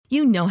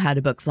You know how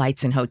to book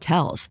flights and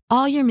hotels.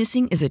 All you're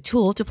missing is a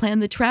tool to plan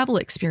the travel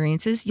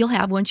experiences you'll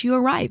have once you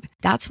arrive.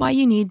 That's why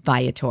you need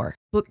Viator.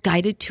 Book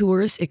guided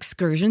tours,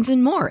 excursions,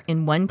 and more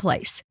in one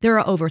place. There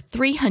are over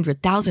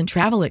 300,000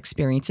 travel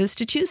experiences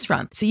to choose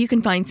from, so you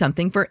can find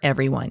something for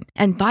everyone.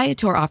 And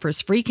Viator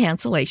offers free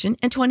cancellation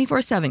and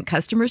 24/7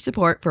 customer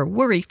support for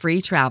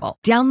worry-free travel.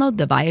 Download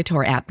the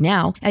Viator app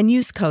now and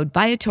use code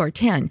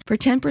Viator10 for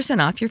 10%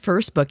 off your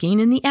first booking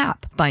in the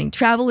app. Find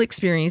travel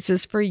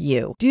experiences for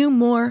you. Do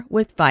more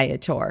with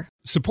Viator.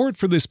 Support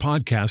for this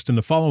podcast and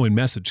the following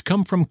message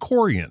come from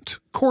Corient.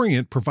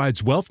 Corient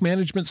provides wealth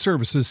management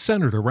services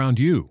centered around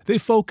you. They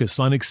focus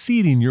on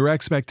exceeding your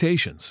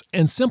expectations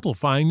and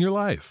simplifying your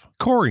life.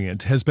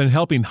 Corient has been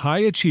helping high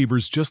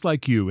achievers just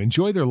like you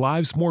enjoy their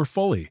lives more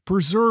fully,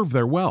 preserve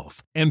their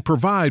wealth, and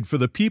provide for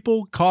the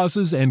people,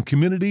 causes, and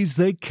communities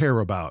they care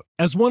about.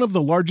 As one of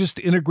the largest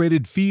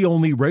integrated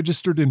fee-only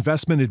registered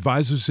investment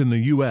advisors in the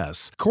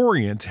U.S.,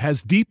 Corient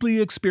has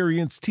deeply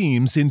experienced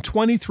teams in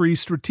 23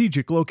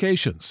 strategic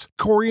locations.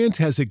 Corient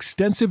has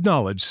extensive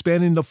knowledge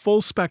spanning the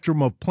full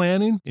spectrum of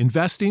planning,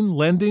 investing,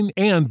 lending,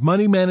 and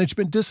money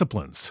management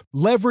disciplines.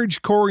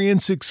 Leverage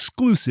Corient's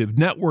exclusive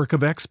network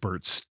of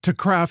experts to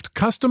craft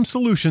custom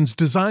solutions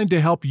designed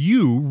to help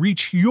you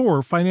reach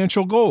your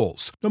financial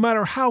goals, no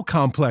matter how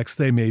complex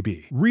they may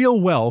be.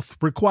 Real wealth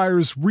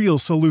requires real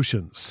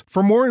solutions.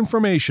 For more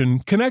information,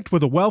 connect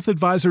with a wealth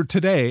advisor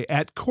today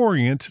at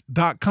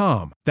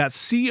Corient.com.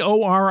 That's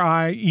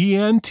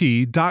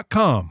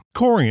Corient.com.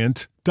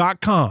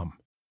 Corient.com.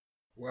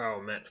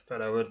 Well met,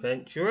 fellow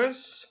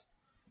adventurers.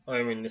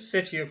 I'm in the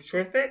city of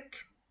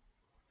Triffic.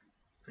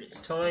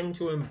 It's time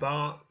to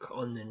embark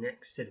on the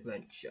next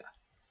adventure.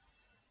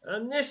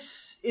 And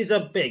this is a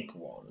big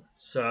one,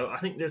 so I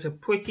think there's a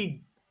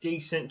pretty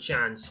decent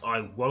chance I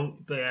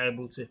won't be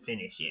able to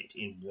finish it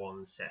in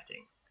one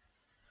sitting.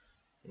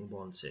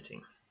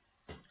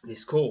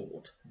 It's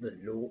called The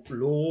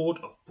Lord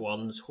of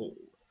Bronze Hall.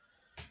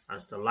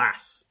 As the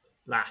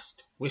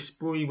last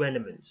whispery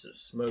remnants of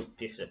smoke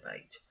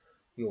dissipate,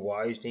 your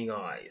widening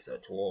eyes are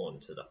drawn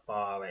to the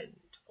far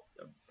end of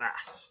the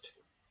vast,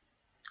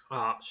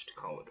 arched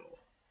corridor.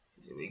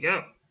 Here we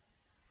go.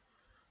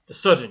 The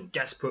sudden,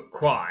 desperate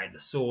cry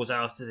that soars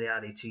out of the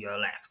alley to your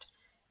left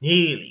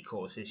nearly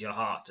causes your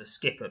heart to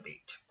skip a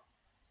beat.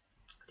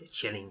 The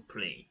chilling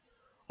plea,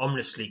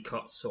 ominously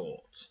cut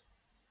short,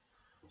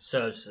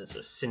 serves as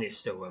a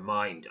sinister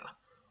reminder of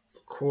the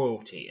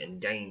cruelty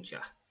and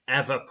danger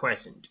ever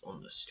present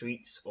on the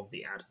streets of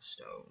the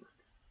Adderstone.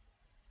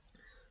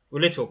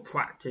 With little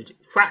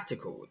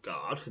practical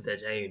regard for the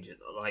danger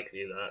that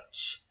likely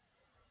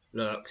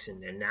lurks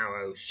in the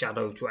narrow,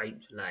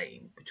 shadow-draped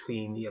lane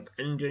between the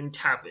abandoned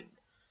tavern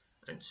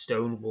and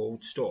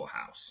stone-walled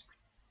storehouse,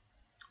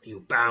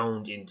 you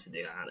bound into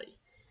the alley,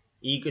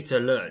 eager to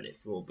learn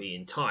if you will be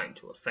in time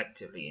to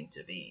effectively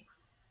intervene.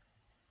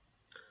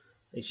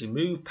 As you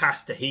move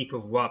past a heap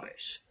of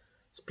rubbish,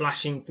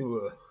 splashing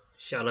through a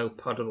shallow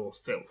puddle of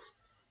filth,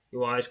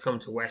 your eyes come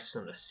to rest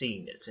on a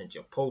scene that sends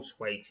your pulse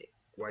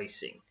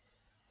racing,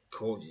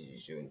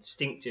 causes you to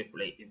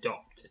instinctively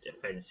adopt a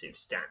defensive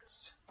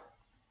stance.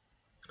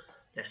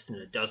 Less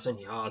than a dozen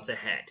yards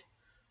ahead,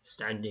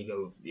 standing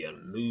over the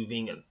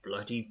unmoving and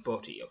bloody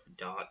body of a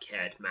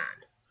dark-haired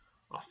man,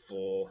 are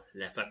 4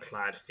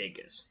 leather-clad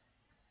figures.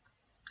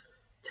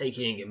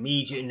 Taking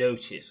immediate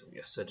notice of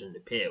your sudden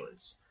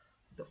appearance,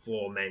 the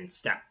 4 men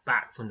step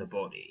back from the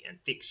body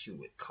and fix you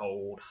with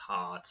cold,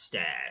 hard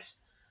stares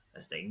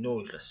as they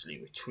noiselessly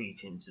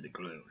retreat into the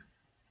gloom.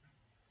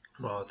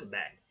 One of the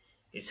men,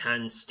 his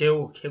hand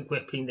still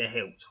gripping the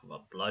hilt of a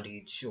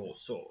bloodied short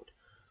sword,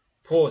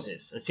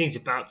 pauses and seems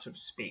about to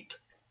speak,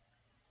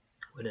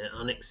 when an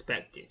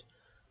unexpected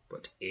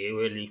but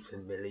eerily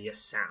familiar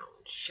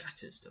sound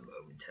shatters the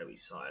momentary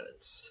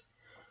silence.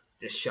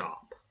 The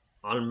sharp,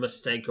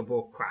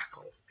 unmistakable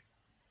crackle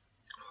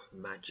of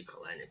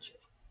magical energy.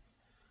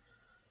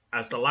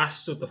 As the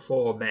last of the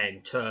 4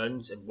 men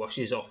turns and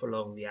rushes off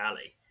along the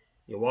alley,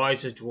 your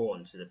eyes are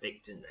drawn to the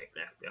victim they've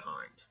left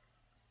behind.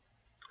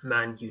 A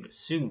man you'd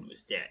assumed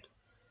was dead.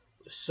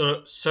 With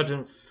a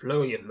sudden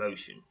flurry of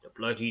motion, the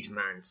bloodied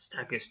man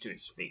staggers to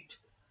his feet,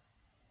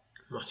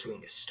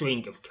 muttering a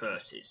string of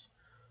curses,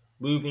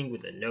 moving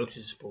with a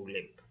noticeable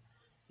limp.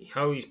 He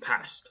hurries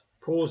past,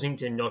 pausing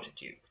to nod at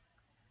you,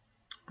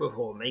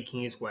 before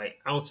making his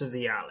way out of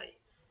the alley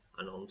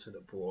and onto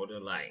the broader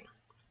lane.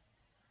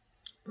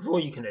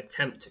 Before you can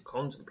attempt to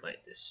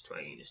contemplate this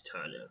strange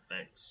turn of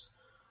events,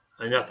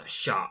 another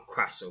sharp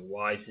crackle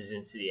rises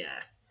into the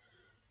air.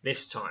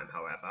 This time,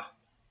 however,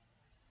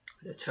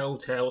 the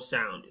telltale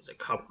sound is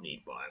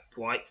accompanied by a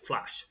bright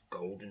flash of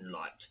golden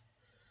light.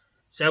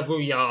 Several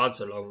yards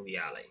along the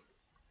alley,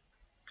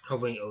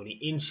 hovering only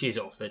inches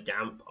off the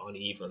damp,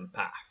 uneven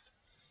path,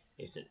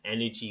 is an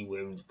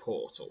energy-rimmed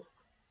portal.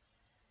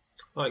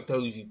 Like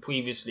those you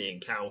previously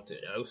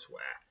encountered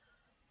elsewhere,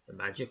 the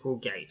magical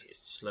gate is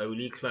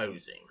slowly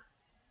closing.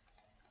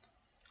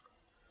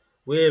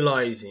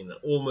 Realizing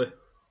that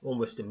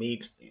almost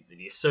immediately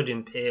the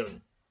sudden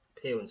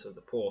appearance of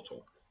the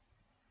portal,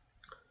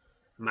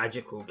 A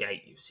magical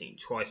gate you've seen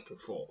twice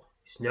before.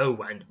 It's no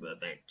random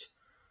event.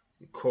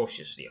 You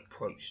cautiously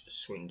approach the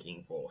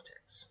swinging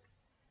vortex.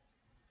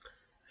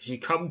 As you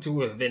come to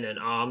within an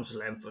arm's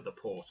length of the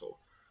portal,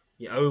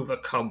 you're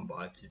overcome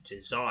by the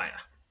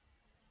desire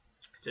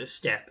to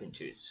step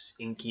into its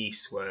inky,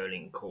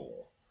 swirling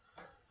core.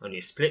 Only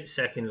a split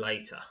second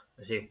later,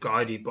 as if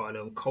guided by an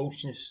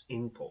unconscious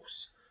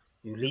impulse,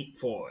 you leap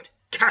forward,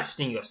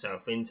 casting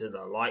yourself into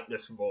the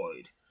lightless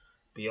void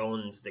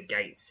beyond the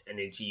gate's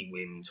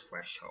energy-rimmed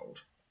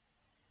threshold.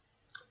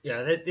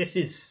 Yeah, this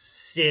is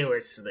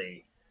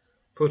seriously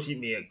putting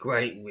me at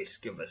great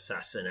risk of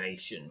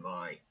assassination,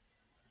 my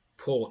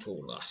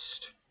portal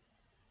lust.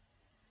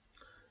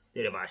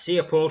 That if I see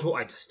a portal,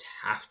 I just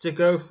have to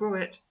go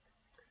through it.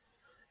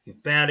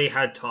 You've barely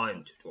had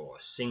time to draw a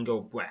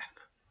single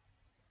breath.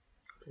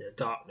 The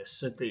darkness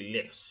suddenly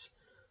lifts,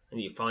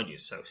 and you find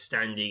yourself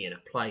standing in a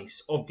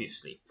place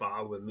obviously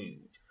far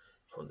removed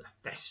from the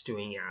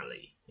festering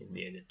alley in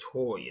the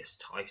notorious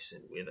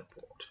Tyson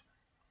Witherport.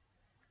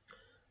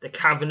 The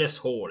cavernous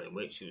hall in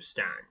which you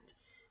stand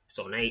is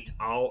ornate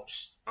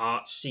arched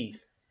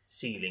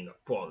ceiling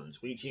of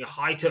bronze, reaching a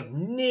height of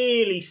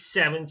nearly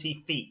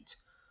 70 feet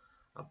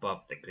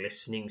above the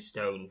glistening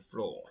stone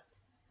floor.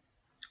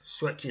 It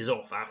stretches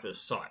off out of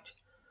sight,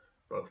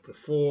 both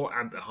before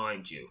and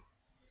behind you.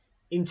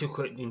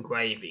 Intricate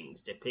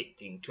engravings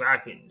depicting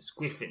dragons,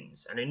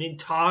 griffins, and an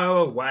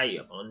entire array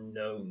of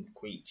unknown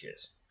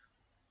creatures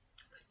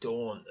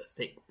adorn the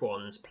thick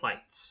bronze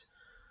plates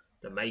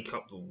that make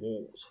up the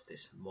walls of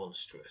this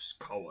monstrous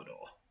corridor.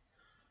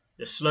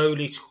 The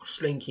slowly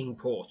slinking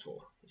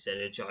portal, its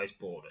energized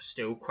border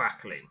still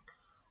crackling,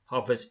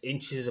 hovers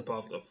inches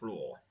above the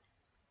floor,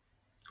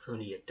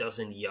 only a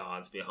dozen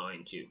yards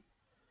behind you.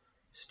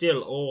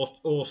 Still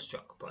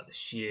awestruck by the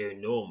sheer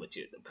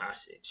enormity of the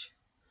passage,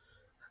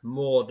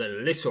 more than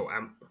a little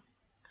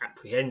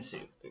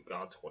apprehensive with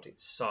regard to what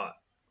its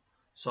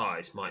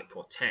size might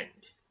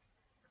portend,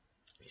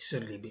 you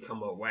suddenly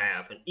become aware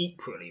of an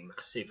equally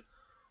massive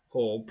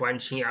hall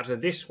branching out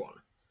of this one,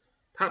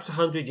 perhaps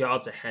 100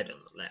 yards ahead on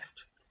the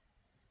left.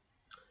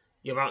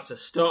 You're about to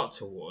start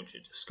towards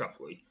your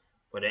discovery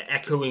when an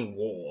echoing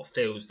roar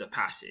fills the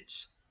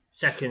passage.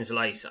 Seconds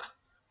later,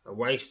 a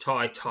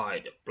waist-high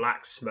tide of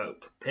black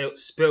smoke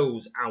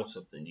spills out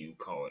of the new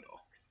corridor.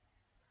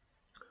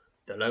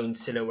 The lone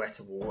silhouette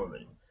of a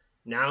woman,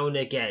 now and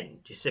again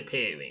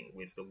disappearing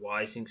with the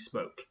rising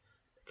smoke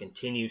that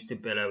continues to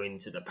billow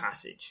into the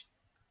passage,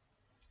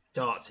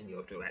 darts in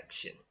your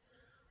direction.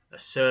 A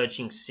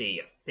surging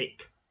sea of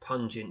thick,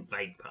 pungent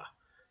vapour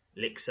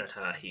licks at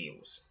her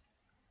heels.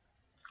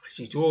 As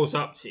she draws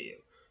up to you,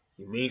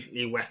 you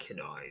immediately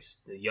recognise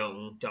the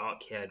young,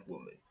 dark-haired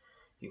woman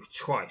you've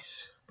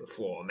twice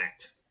before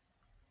met.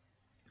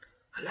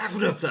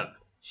 11 of them,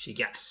 she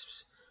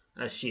gasps,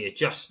 as she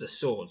adjusts the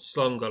sword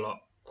slung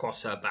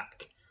across her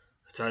back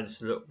and turns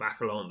to look back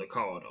along the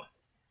corridor.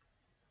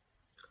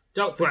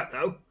 Don't threat,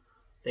 though.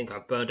 Think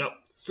I've burned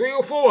up 3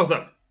 or 4 of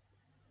them.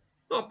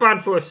 Not bad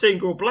for a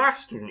single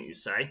blast, wouldn't you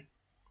say?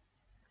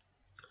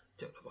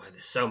 Don't know why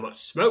there's so much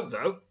smoke,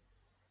 though.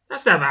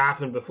 That's never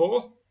happened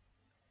before.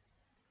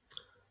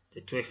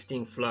 The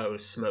drifting flow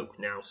of smoke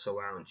now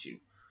surrounds you,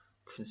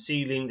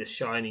 concealing the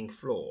shining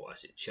floor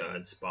as it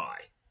churns by,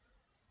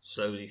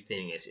 slowly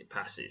thinning as it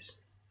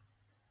passes.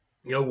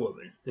 Your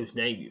woman, whose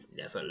name you've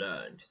never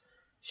learned,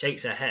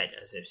 shakes her head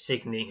as if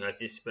signalling her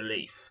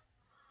disbelief,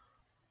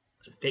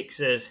 and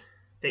fixes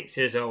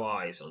her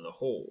eyes on the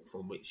hall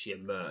from which she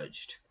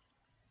emerged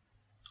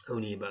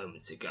only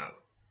moments ago.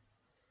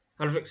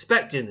 I'd have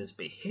expected them to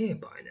be here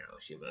by now,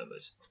 she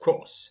murmurs. Of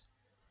course,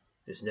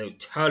 there's no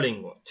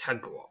telling what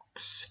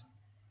Tagox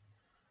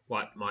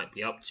might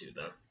be up to,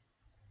 though.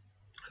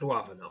 I'd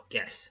rather not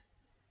guess.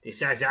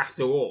 This is,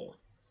 after all,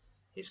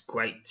 his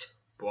great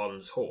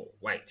bronze hall.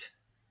 Wait,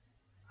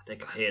 I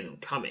think I hear them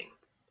coming.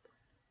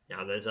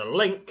 Now there's a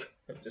link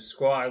that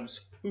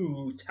describes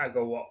who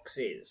Tagox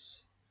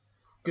is.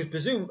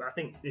 Because I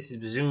think this is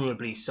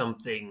presumably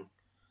something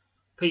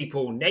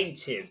people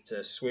native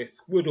to Swift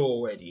would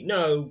already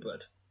know,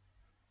 but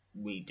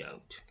we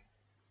don't.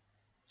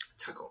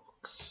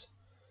 Tagox.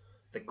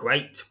 The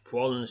great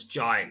bronze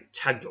giant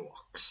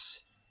Tagox,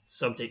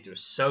 subject to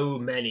so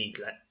many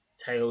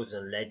tales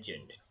and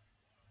legend,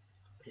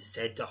 is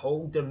said to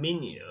hold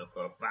dominion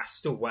over a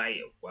vast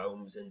array of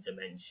realms and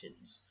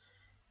dimensions,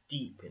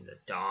 deep in the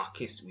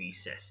darkest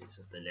recesses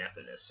of the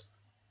Neverless.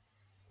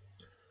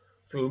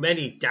 Though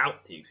many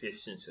doubt the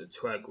existence of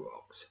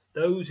Tagox,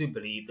 those who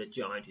believe the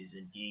giant is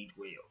indeed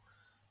real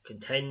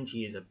contend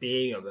he is a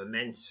being of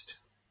immense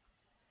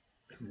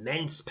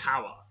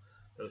power,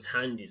 whose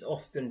hand is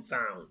often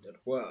found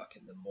at work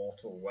in the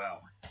mortal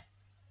realm.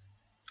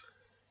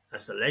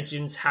 As the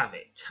legends have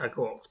it,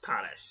 Tagox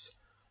Palace,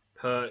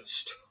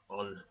 perched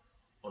on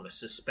a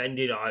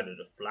suspended island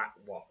of black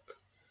rock,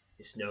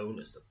 is known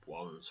as the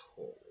Bronze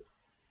Hall.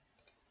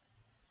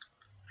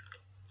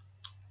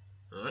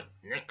 Alright,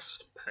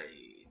 next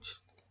page.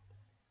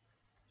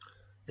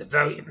 The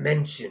very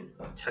mention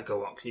of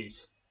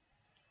Tagox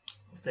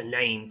of the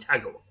name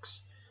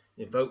Tagox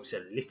invokes a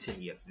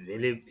litany of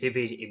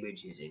vivid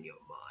images in your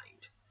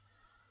mind,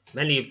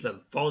 many of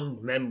them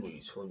fond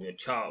memories from your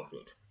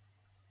childhood,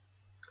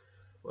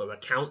 were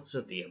accounts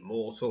of the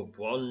immortal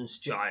bronze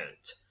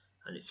giant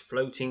and his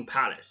floating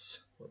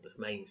palace were the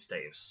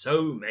mainstay of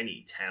so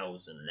many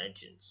tales and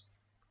legends.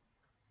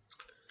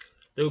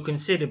 Though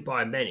considered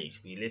by many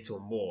to be little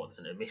more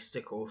than a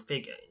mystical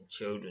figure in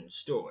children's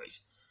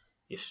stories,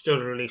 you're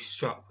sturdily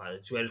struck by the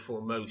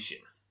dreadful motion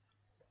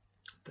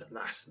that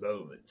last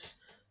moments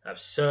have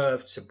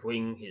served to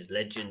bring his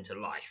legend to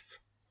life.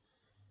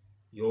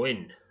 You're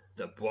in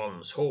the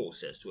Bronze Hall,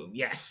 says to him.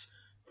 Yes,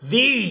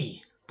 the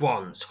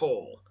Bronze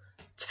Hall.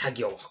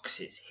 Taggerox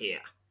is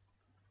here.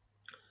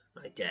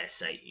 I dare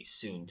say he's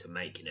soon to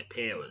make an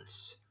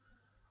appearance.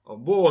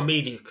 Of more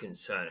immediate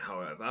concern,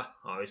 however,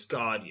 are his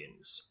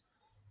guardians,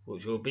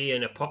 which will be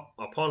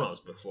upon us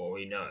before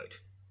we know it.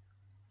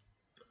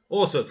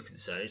 Also of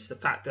concern is the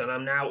fact that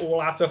I'm now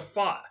all out of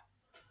fire.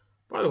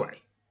 By the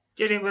way,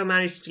 did you ever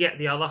manage to get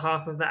the other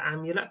half of that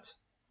amulet?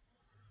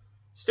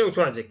 Still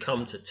trying to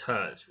come to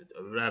terms with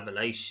the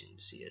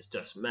revelations he has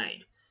just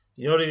made,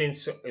 he nodded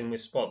in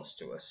response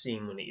to a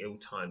seemingly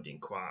ill-timed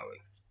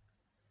inquiry.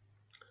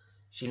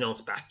 She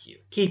nods back at you.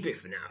 Keep it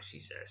for now, she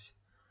says.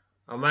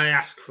 I may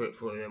ask for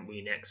it when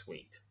we next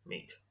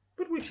meet,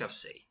 but we shall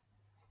see.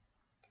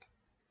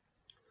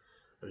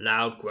 A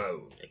loud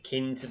groan,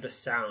 akin to the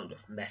sound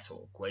of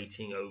metal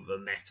grating over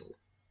metal,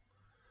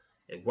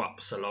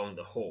 erupts along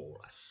the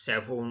hall as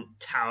several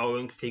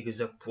towering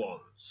figures of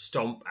bronze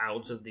stomp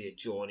out of the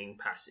adjoining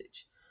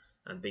passage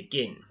and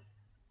begin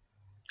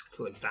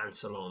to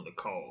advance along the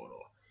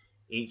corridor.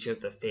 Each of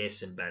the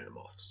fearsome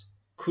Behemoths,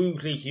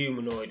 crudely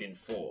humanoid in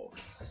form,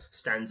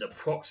 stands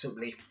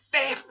approximately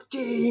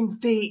 15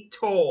 feet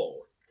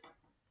tall.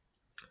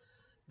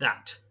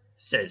 That,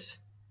 says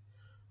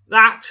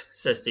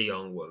the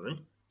young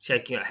woman,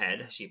 shaking her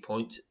head as she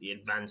points at the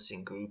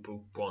advancing group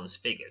of bronze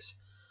figures.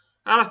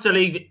 I'll have to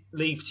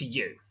leave to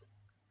you.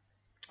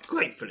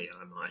 Gratefully,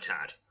 I might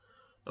add.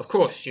 Of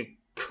course, you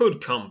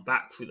could come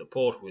back through the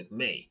portal with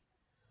me,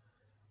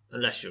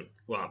 unless you'd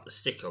rather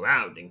stick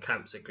around and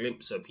catch a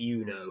glimpse of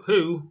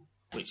you-know-who,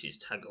 which is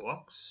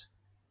Taggerox.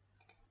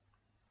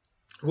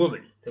 A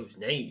woman, whose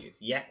name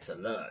you've yet to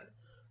learn,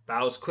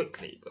 bows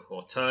quickly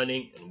before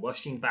turning and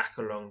rushing back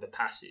along the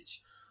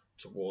passage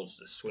towards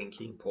the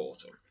shrinking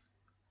portal.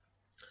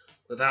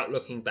 Without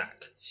looking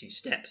back, she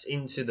steps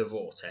into the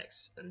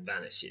vortex and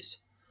vanishes.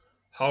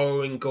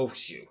 Horror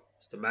engulfs you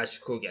as the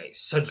magical gate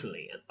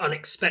suddenly and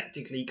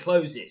unexpectedly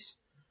closes.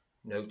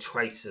 No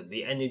trace of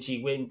the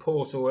energy wind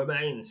portal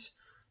remains.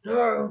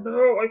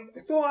 No, I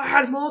thought I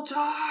had more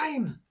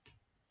time.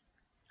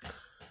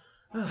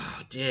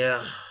 Oh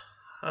dear.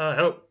 I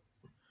hope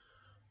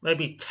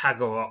maybe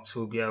Taggerox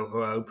will be able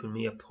to open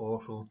me a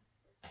portal.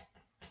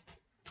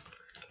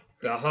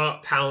 With your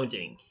heart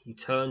pounding, you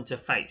turn to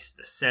face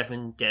the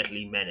 7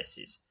 deadly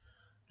menaces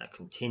that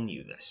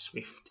continue their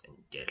swift and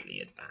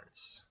deadly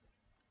advance.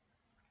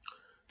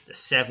 The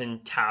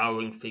 7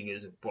 towering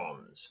figures of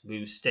bronze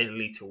move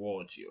steadily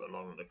towards you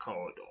along the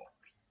corridor,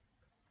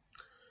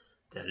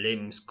 their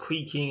limbs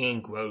creaking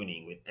and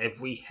groaning with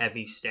every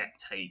heavy step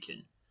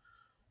taken,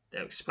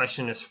 their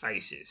expressionless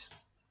faces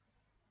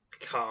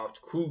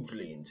carved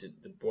crudely into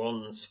the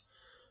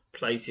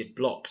bronze-plated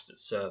blocks that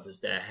serve as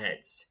their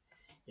heads,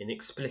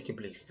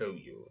 inexplicably fill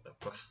you with a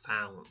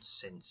profound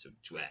sense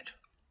of dread.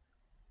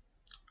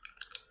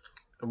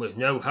 And with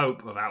no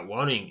hope of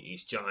outrunning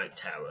these giant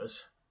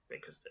terrors,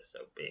 because they're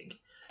so big,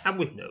 and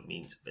with no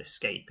means of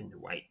escape in the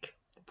wake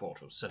of the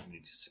portal's sudden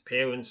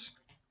disappearance,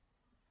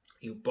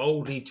 you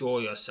boldly draw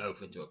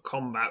yourself into a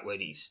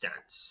combat-ready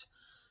stance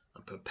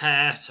and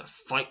prepare to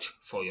fight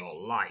for your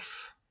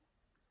life.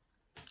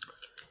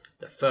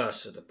 The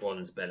first of the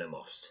bronze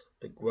Behemoths,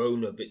 the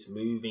groan of its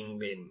moving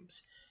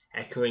limbs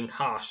echoing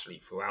harshly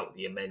throughout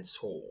the immense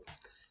hall,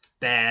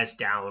 bears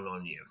down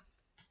on you.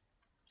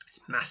 Its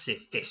massive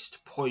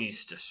fist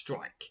poised to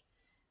strike.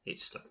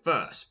 It's the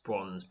first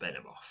bronze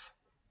Behemoth.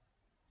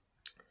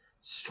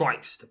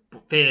 Strikes the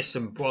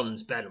fearsome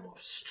bronze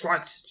Behemoth,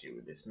 strikes at you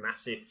with its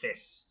massive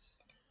fists.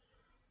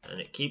 And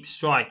it keeps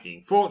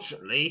striking.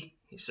 Fortunately,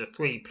 it's a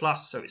 3+,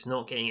 so it's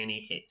not getting any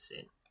hits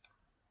in.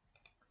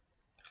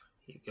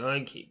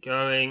 Keep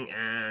going,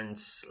 and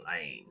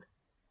slain.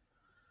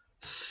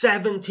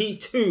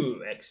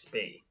 72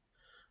 XP.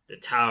 The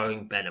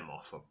towering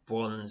Behemoth of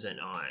bronze and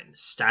iron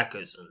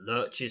staggers and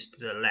lurches to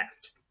the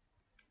left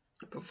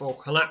before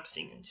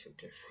collapsing into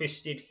a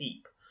twisted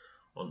heap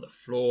on the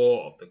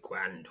floor of the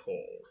Grand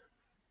Hall.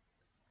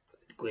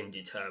 With grim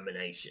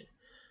determination,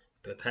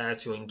 prepare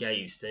to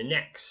engage the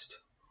next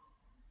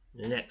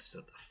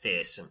of the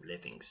fearsome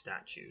living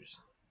statues.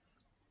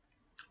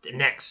 The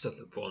next of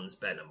the bronze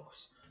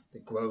Behemoths, the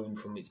groan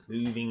from its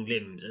moving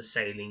limbs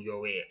assailing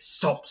your ear,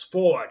 stomps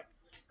forward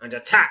and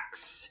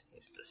attacks.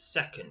 It's the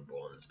second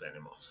bronze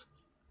Behemoth,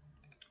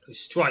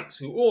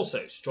 who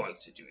also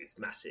strikes at you with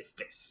massive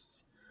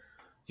fists.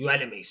 Your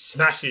enemy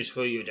smashes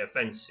through your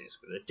defences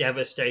with a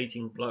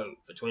devastating blow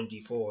for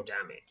 24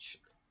 damage.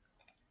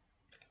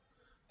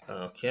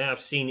 Okay,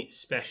 I've seen it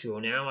special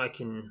now. I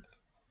can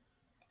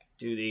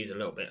do these a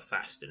little bit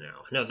faster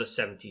now. Another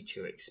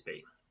 72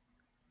 XP.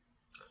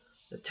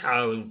 The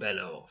towering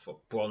Behemoth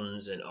of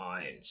bronze and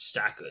iron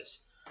staggers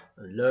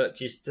and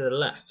lurches to the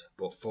left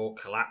before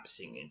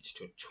collapsing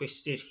into a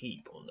twisted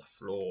heap on the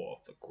floor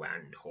of the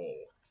Grand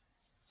Hall.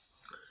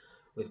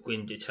 With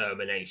grim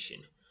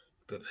determination,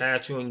 prepare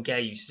to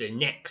engage the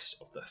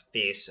next of the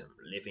fearsome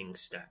living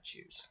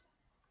statues.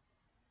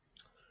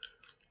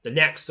 The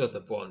next of the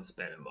bronze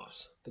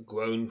Behemoths, the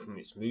groan from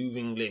its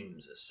moving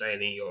limbs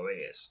assailing your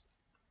ears,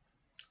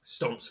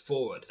 stomps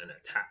forward and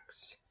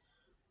attacks.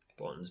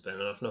 Bronze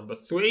Behemoth number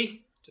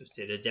 3 just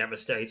did a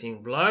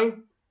devastating blow.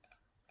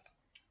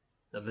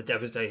 Another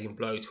devastating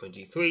blow,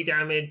 23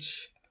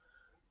 damage.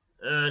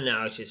 And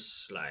now it is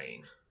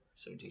slain.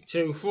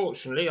 72.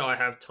 Fortunately, I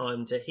have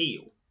time to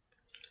heal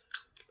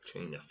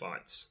between the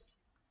fights.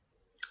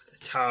 The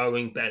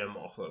towering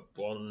Behemoth of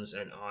bronze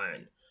and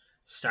iron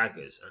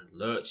staggers and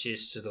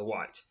lurches to the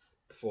right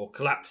before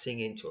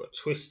collapsing into a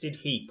twisted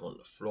heap on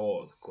the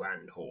floor of the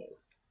Grand Hall.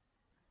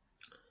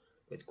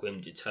 With grim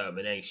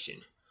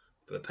determination,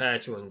 prepare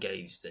to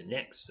engage the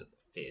next of the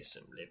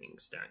fearsome living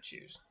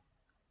statues.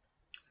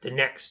 The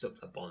next of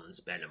the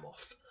bronze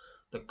Behemoth,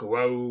 the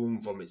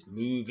groan from its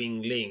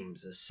moving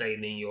limbs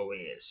assailing your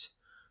ears,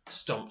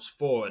 stomps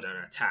forward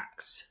and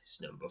attacks.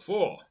 It's number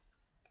 4.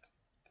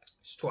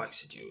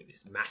 Strikes at you with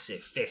his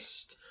massive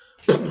fist.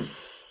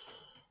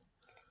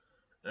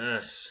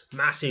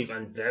 Massive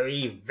and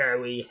very,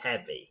 very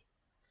heavy.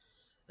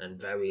 And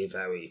very,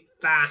 very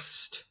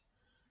fast.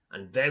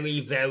 And very,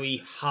 very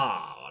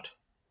hard.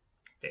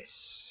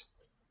 This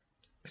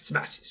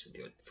smashes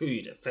through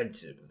your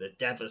defences with a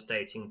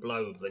devastating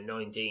blow for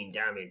 19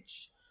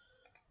 damage,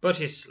 but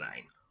is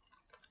slain.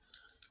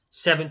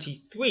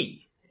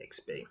 73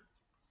 XP.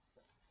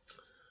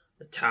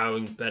 The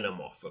towering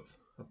Behemoth of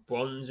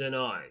bronze and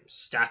iron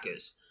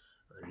staggers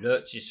and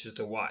lurches to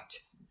the right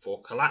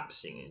before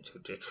collapsing into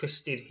a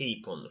twisted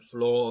heap on the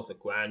floor of the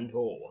Grand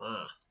Hall.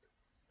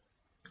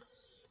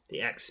 The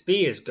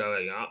XP is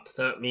going up.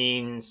 That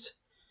means,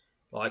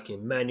 like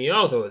in many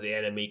other of the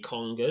enemy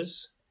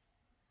congers,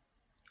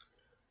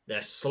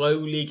 they're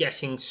slowly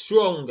getting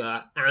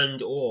stronger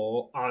and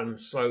or I'm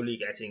slowly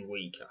getting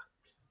weaker.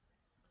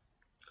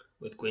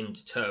 With grim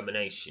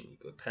determination, you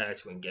prepare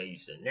to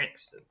engage the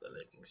next of the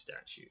living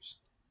statues.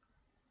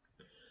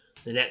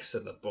 The next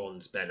of the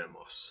bronze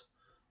Behemoths,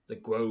 the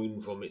groan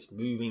from its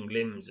moving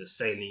limbs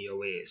assailing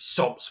your ears,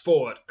 sobs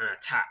forward and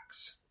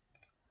attacks.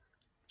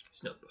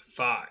 It's number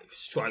 5,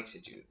 strikes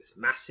at you with its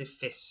massive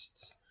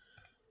fists.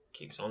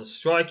 Keeps on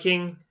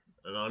striking,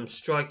 and I'm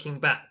striking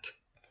back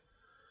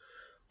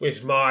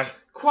with my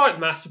quite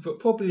massive, but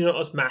probably not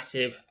as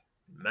massive,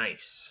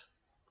 mace.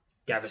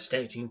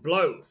 Devastating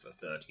blow for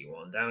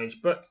 31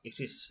 damage, but it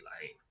is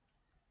slain.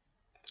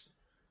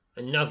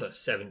 Another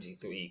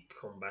 73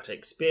 combat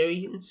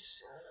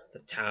experience. The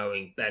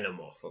towering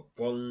Behemoth of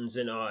bronze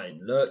and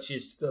iron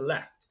lurches to the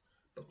left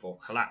before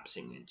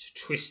collapsing into a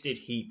twisted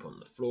heap on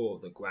the floor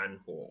of the Grand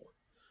Hall.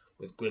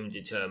 With grim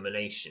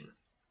determination,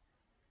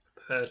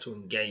 prepare to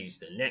engage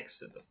the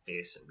next of the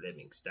fearsome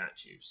living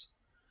statues.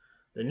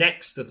 The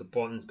next of the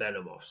bronze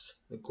Behemoths,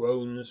 the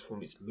groans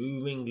from its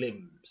moving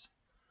limbs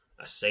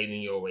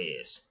assailing your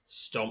ears,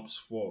 stomps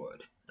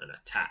forward and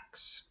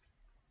attacks.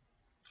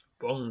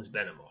 Bronze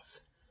Behemoth,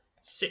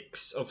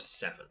 6 of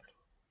 7.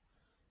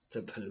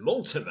 The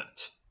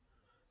penultimate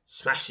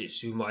smashes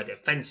through my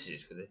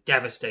defences with a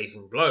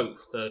devastating blow,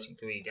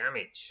 33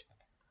 damage,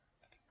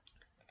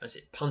 as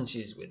it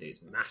punches with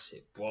its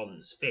massive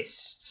bronze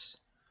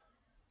fists,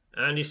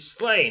 and is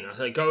slain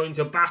as I go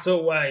into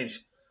battle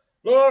wage.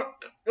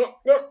 Look!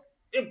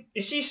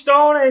 If she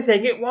stole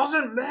anything, it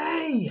wasn't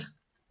me!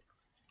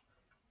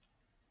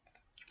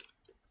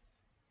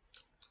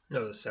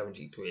 Another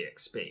 73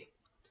 XP.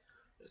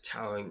 The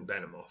towering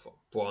Behemoth of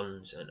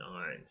bronze and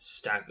iron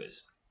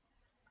staggers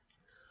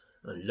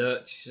and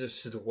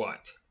lurches to the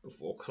right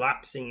before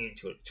collapsing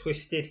into a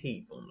twisted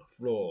heap on the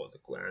floor of the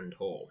Grand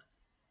Hall.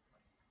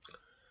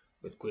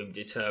 With grim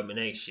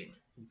determination,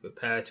 you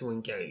prepare to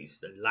engage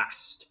the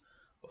last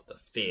of the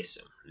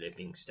fearsome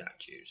living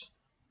statues.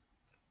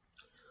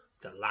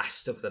 The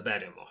last of the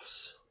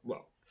Behemoths,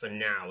 well, for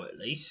now at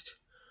least.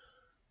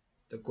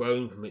 The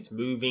groan from its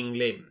moving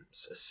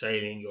limbs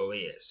assailing your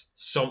ears,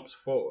 stomps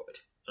forward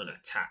and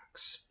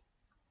attacks.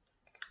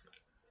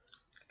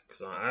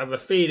 Because I have a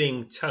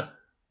feeling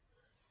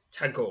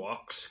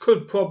Tagorox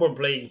could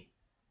probably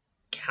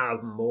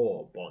have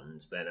more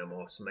bronze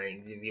Behemoths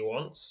mains if he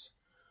wants.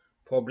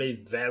 Probably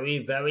very,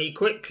 very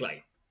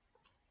quickly.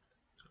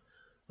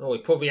 Oh, he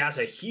probably has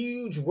a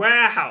huge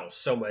warehouse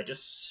somewhere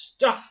just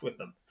stuffed with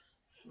them.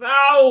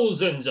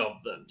 Thousands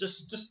of them.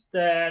 Just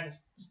there,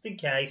 just in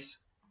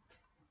case.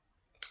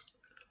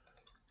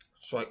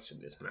 Strikes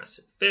with his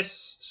massive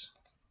fists.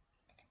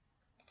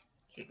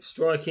 Keeps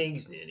striking,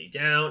 he's nearly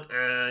down,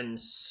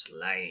 and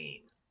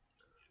slain.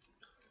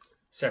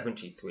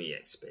 73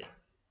 XP.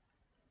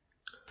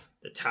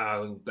 The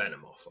towering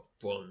Behemoth of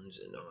bronze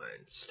and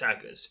iron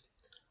staggers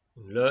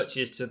and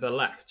lurches to the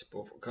left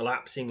before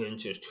collapsing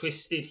into a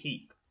twisted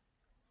heap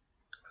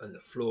on the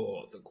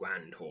floor of the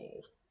grand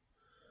hall,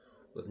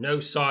 with no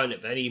sign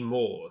of any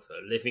more of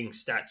the living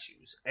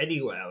statues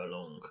anywhere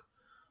along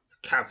the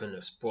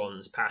cavernous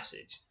bronze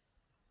passage.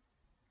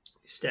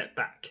 You step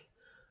back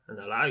and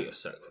allow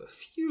yourself a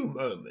few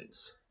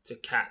moments to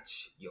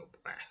catch your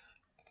breath.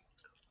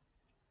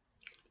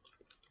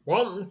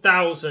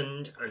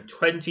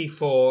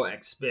 1,024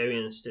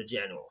 experienced a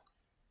general.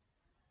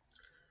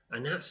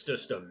 And that's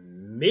just a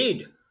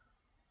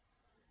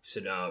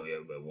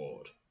mid-scenario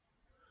reward,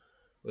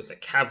 with the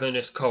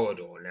cavernous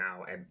corridor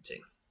now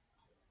empty.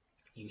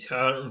 You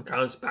turn and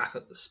glance back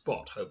at the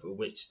spot over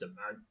which the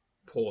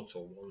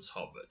portal once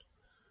hovered.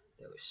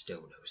 There is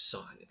still no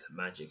sign of the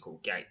magical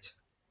gate.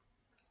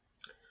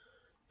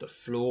 The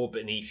floor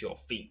beneath your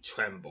feet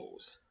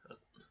trembles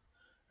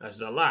as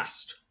the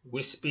last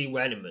wispy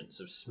remnants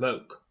of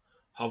smoke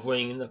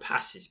hovering in the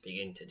passage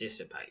begin to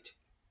dissipate.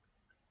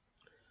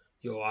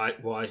 Your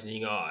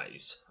widening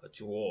eyes are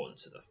drawn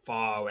to the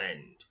far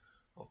end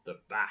of the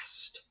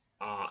vast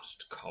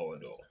arched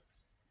corridor.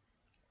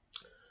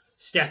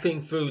 Stepping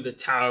through the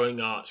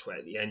towering archway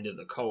at the end of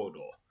the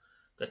corridor,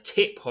 the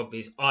tip of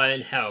his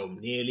iron helm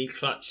nearly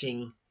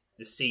touching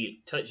the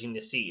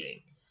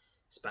ceiling,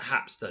 is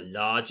perhaps the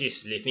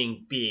largest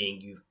living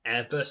being you've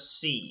ever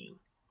seen.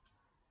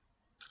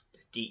 The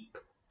deep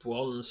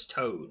bronze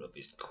tone of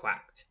his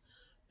cracked,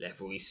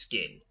 leathery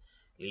skin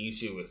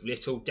leaves you with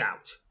little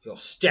doubt you're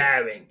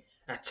staring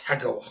at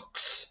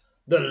Tagox,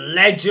 the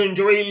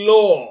legendary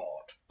lord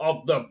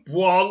of the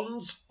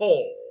Bronze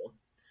Hall.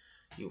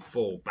 You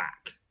fall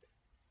back,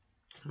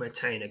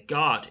 maintain a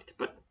guarded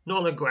but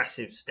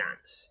non-aggressive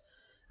stance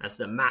as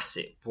the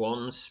massive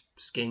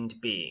bronze-skinned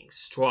being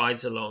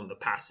strides along the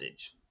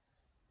passage.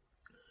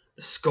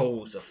 The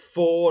skulls of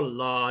 4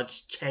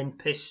 large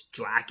Tempest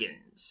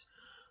dragons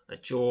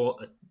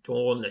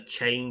adorn the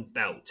chain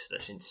belt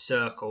that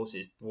encircles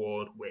his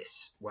broad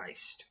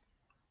waist.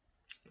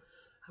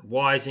 And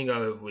rising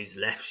over his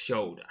left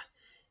shoulder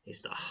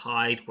is the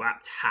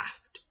hide-wrapped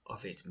haft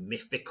of his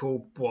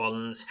mythical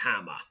bronze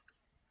hammer.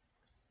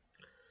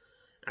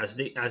 As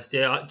the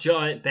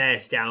giant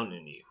bears down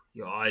on you,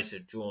 your eyes are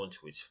drawn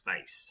to his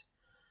face.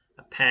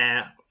 A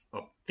pair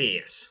of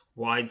fierce,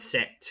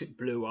 wide-set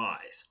blue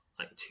eyes,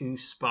 like 2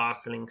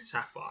 sparkling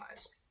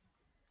sapphires,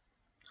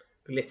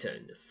 glitter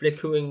in the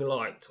flickering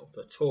light of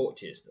the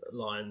torches that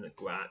line the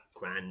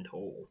grand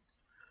hall.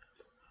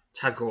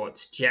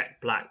 Tagort's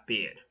jet-black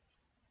beard,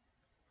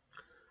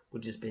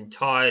 which has been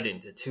tied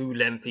into 2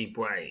 lengthy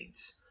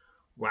braids,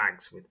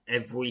 wags with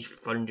every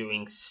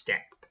thundering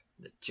step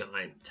the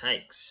giant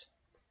takes.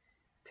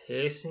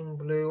 Piercing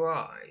blue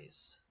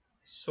eyes. I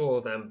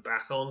saw them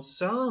back on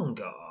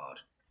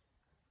Sarngard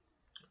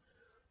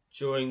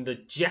during the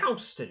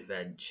joust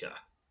adventure.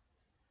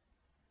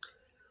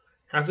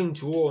 Having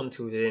drawn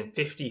to within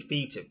 50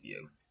 feet of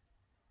you,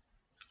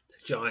 the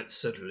giant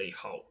suddenly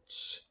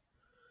halts.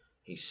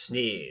 He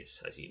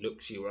sneers as he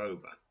looks you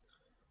over.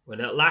 When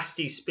at last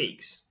he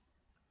speaks,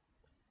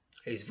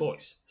 his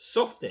voice,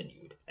 softer than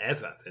you'd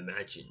ever have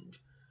imagined,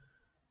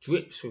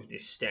 drips with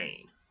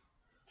disdain.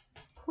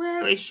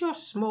 Where is your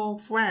small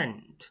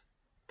friend,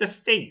 the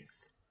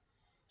thief?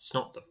 It's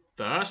not the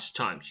first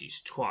time she's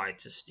tried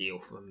to steal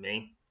from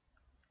me.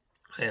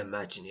 I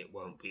imagine it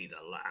won't be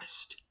the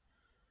last.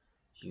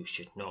 You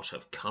should not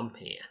have come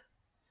here,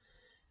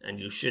 and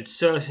you should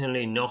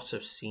certainly not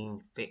have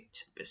seen fit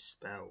to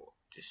bestow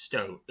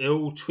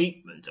ill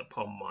treatment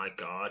upon my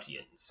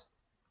guardians.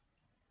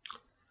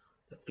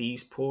 The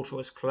thief's portal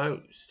is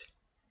closed,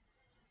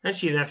 and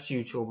she left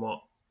you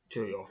to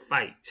your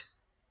fate.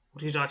 Or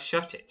did I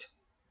shut it?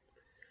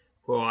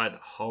 Were I the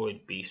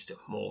horrid beast of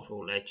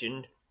mortal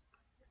legend,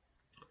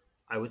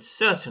 I would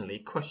certainly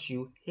crush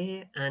you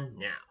here and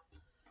now,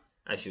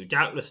 as you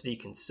doubtlessly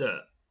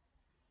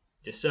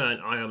discern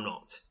I am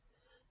not.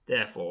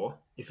 Therefore,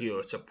 if you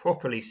were to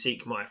properly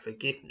seek my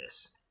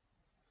forgiveness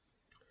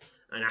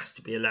and ask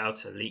to be allowed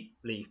to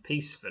leave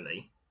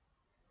peacefully,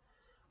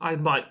 I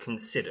might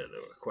consider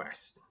the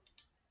request.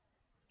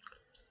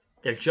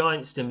 The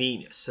giant's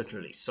demeanour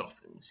suddenly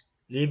softens,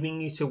 leaving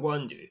you to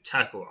wonder if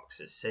Tagorox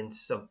has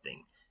sensed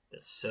something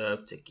that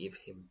served to give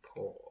him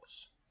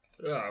pause.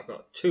 I've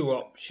got 2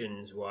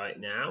 options right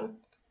now.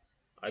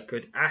 I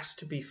could ask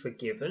to be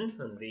forgiven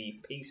and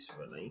leave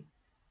peacefully,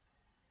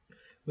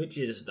 which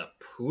is the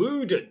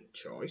prudent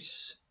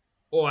choice,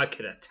 or I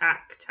could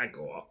attack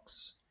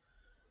Tagorox,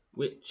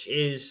 which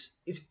is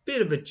a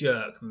bit of a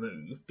jerk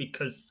move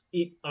because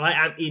I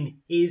am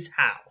in his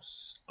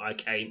house. I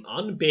came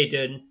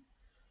unbidden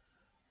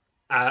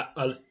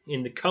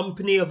in the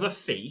company of a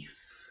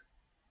thief,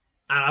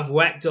 and I've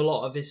wrecked a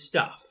lot of his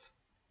stuff.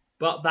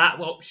 But that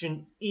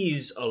option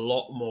is a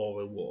lot more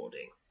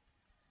rewarding.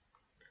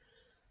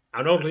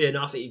 And oddly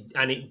enough,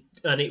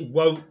 it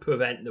won't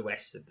prevent the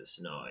rest of the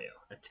scenario.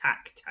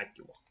 Attack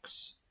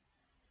Tagorox.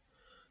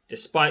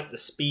 Despite the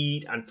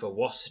speed and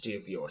ferocity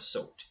of your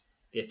assault,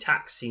 the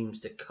attack seems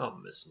to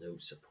come as no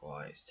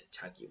surprise to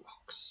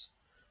Tagorox.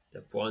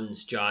 The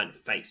bronze giant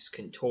face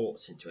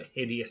contorts into a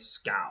hideous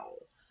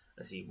scowl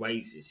as he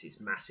raises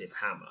his massive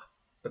hammer,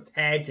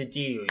 prepared to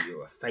deal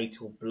you a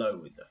fatal blow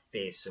with the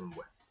fearsome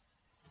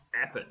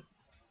weapon.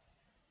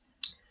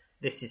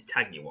 This is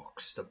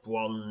Taguox, the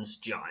bronze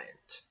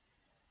giant.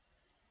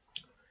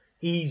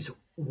 He's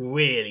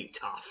really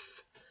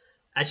tough,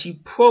 as you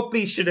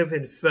probably should have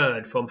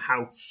inferred from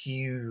how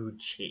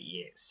huge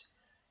he is.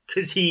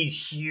 Because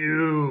he's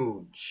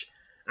huge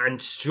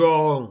and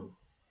strong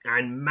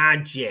and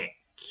magic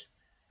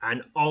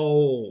and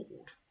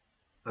old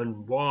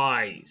and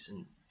wise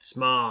and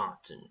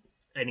smart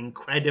and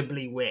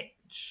incredibly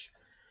rich.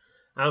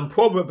 And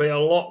probably a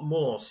lot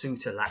more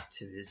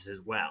superlatives as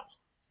well.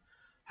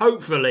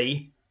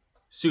 Hopefully,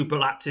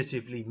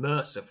 superlatively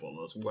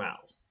merciful as well.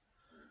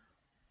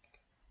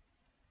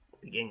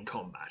 Begin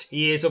combat.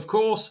 He is, of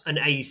course, an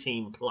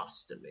 18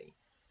 plus to me.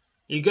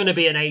 You're going to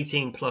be an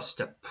 18 plus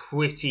to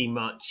pretty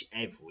much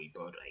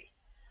everybody.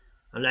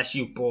 Unless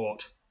you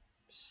bought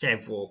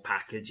several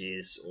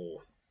packages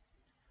or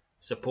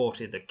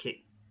supported the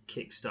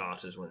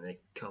Kickstarters when they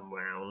come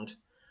round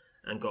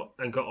and got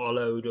a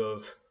load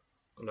of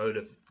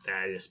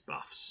various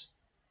buffs.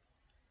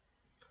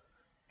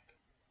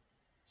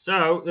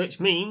 So, which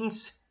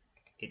means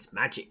it's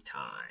magic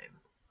time.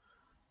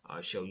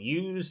 I shall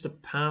use the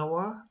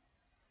power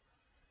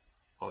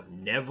of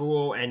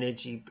Neverall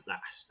Energy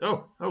Blast.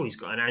 Oh, he's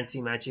got an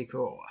anti-magic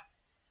aura.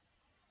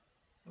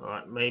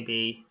 Alright,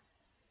 maybe...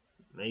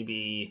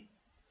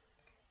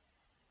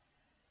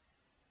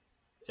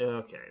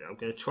 Okay, I'm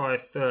going to try a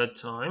third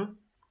time.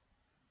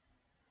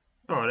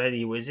 Oh, then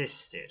he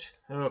resisted.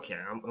 Okay,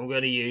 I'm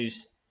going to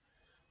use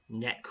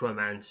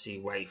Necromancy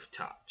Wave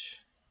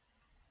Touch.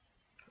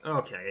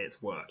 Okay,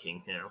 it's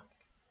working now.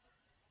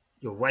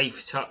 Your Wave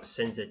Touch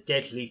sends a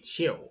deadly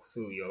chill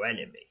through your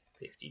enemy.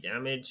 50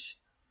 damage.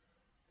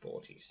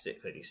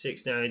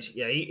 36 damage.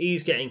 Yeah,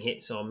 he's getting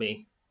hits on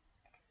me.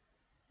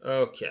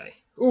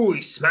 Okay. Ooh, he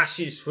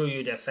smashes through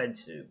your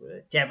defenses with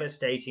a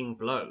devastating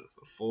blow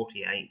for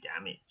 48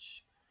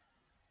 damage.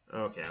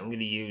 Okay, I'm going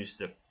to use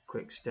the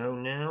Quick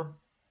Stone now.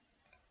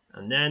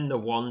 And then the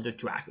Wander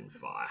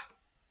Dragonfire.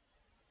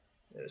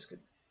 That's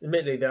good.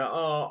 Admittedly, there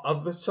are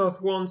other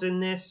tough ones in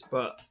this,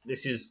 but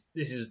this is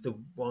the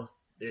one.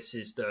 This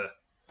is the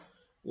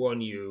one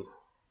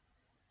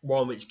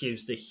which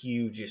gives the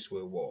hugest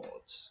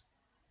rewards.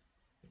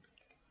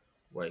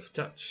 Wave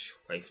touch,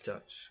 wave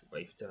touch,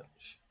 wave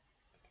touch.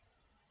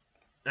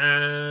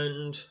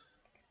 And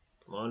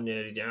come on,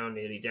 nearly down.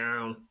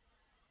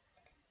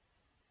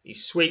 He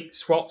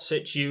swats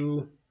at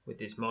you with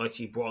his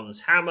mighty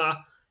bronze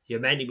hammer.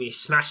 Your enemy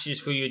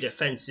smashes through your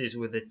defenses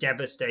with a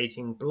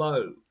devastating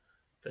blow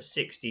for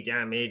 60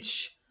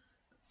 damage.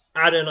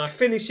 And then I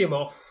finish him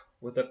off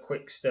with a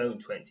quick stone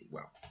 20.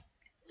 Well,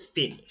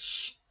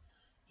 finish.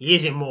 He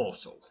is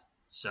immortal,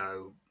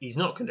 so he's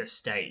not going to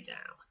stay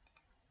down.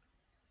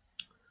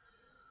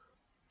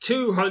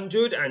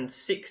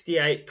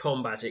 268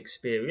 combat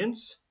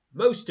experience,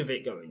 most of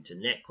it going to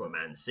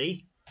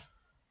necromancy.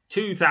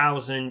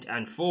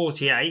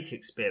 2,048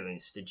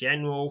 experience to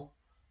general.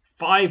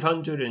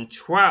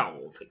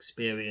 512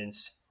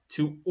 experience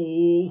to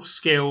all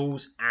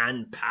skills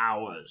and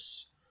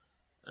powers.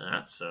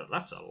 That's a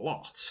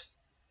lot.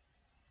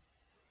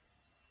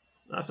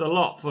 That's a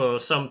lot for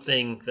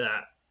something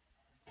that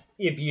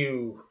if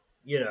you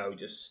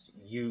just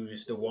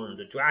use the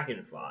Wander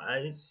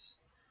Dragonfire, it's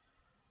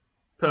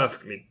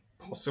perfectly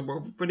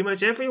possible for pretty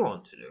much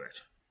everyone to do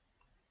it.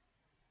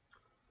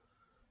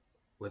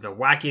 With a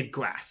wagged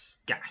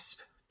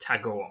gasp,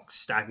 Taguox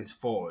staggers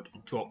forward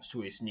and drops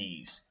to his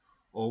knees.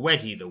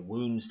 Already the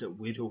wounds that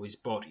riddle his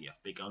body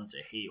have begun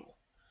to heal.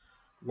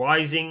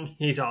 Rising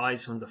his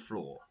eyes from the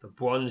floor, the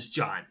bronze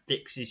giant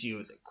fixes you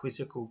with a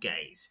quizzical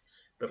gaze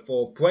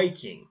before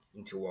breaking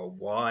into a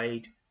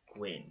wide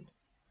grin.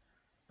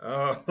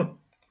 Oh,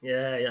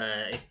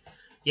 yeah,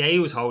 he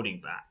was holding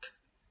back.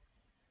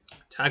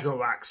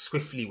 Taguox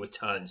swiftly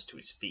returns to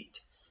his feet,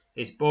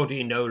 his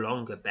body no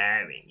longer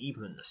bearing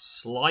even the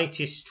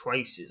slightest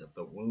traces of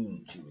the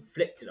wounds you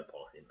inflicted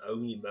upon him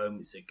only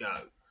moments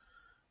ago.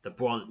 The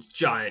bronze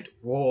giant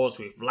roars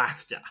with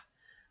laughter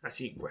as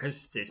he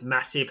rests his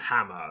massive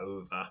hammer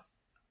over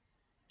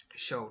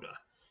his shoulder,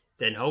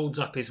 then holds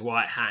up his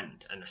right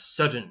hand, and a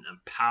sudden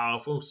and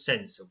powerful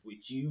sense of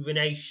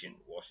rejuvenation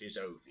washes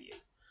over you.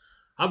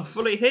 I'm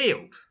fully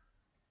healed.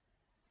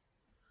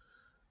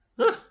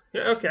 Huh,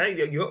 yeah,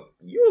 okay, you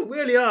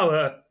really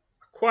are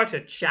quite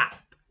a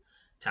chap,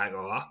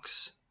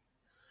 Taguox.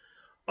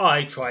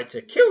 I tried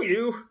to kill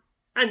you,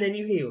 and then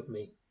you healed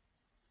me.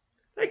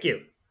 Thank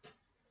you.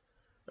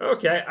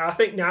 Okay, I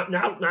think now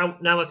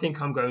I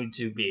think I'm going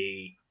to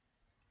be.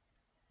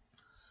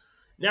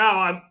 Now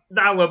I'm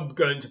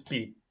going to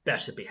be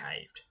better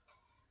behaved.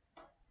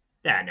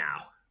 There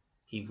now,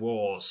 he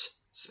roars,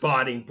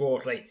 smiling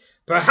broadly.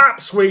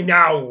 Perhaps we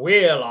now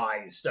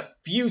realize the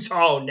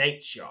futile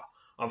nature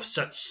of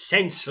such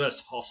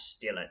senseless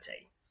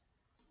hostility.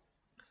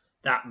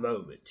 That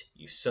moment,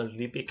 you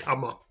suddenly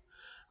become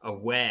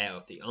aware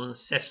of the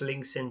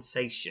unsettling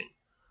sensation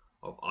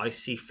of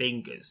icy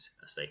fingers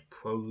as they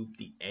probe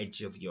the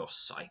edge of your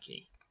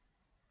psyche.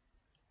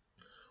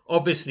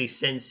 Obviously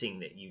sensing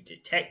that you've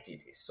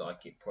detected his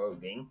psychic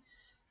probing,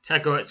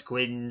 Tagorex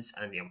grins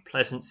and the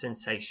unpleasant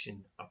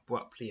sensation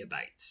abruptly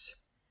abates.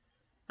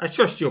 I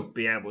trust you'll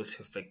be able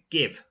to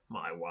forgive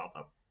my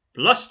rather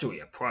blustery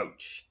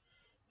approach,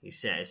 he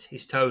says,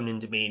 his tone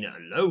and demeanour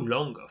no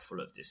longer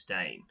full of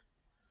disdain.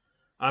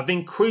 I've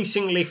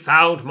increasingly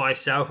found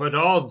myself at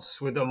odds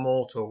with the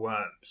mortal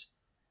worms.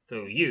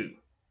 Through you.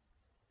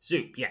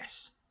 Zoop,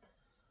 yes.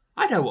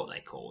 I know what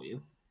they call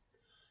you.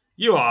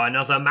 You are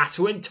another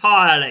matter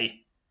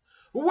entirely.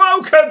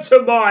 Welcome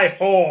to my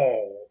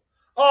hall.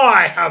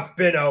 I have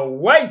been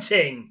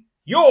awaiting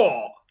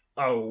your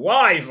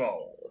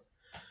arrival.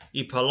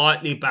 You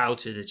politely bow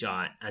to the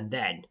giant and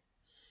then,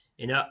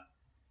 in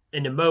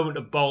a moment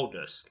of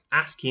boldness,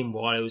 ask him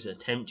why he was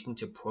attempting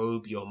to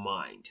probe your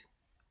mind.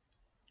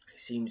 He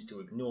seems to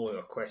ignore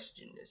your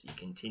question as he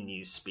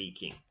continues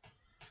speaking.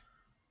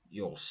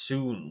 You're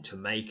soon to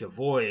make a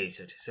voyage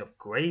that is of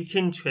great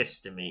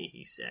interest to me,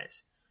 he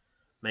says,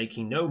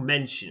 making no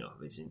mention of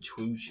his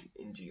intrusion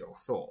into your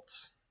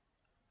thoughts.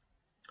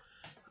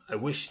 I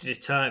wish to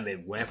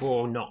determine whether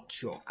or not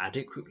you're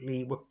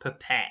adequately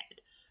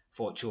prepared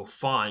for what you'll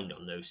find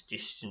on those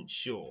distant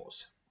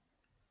shores.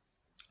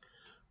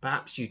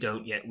 Perhaps you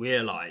don't yet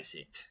realize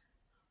it,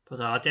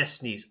 but our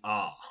destinies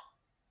are,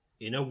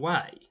 in a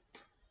way,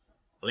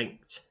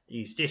 linked.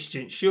 These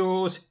distant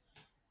shores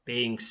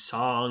being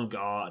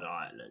Sarngard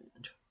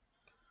Island.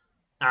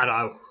 And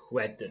I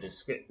read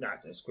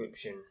that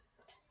description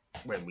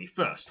when we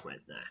first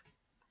went there.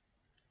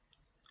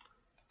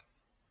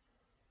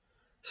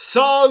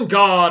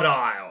 Sarngard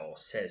Isle,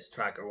 says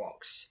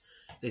Tagorex,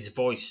 his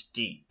voice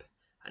deep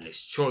and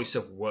his choice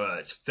of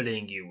words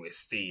filling you with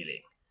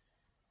feeling,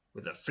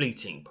 with a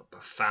fleeting but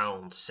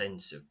profound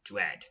sense of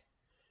dread.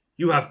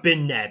 You have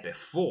been there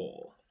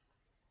before.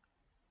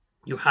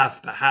 You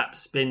have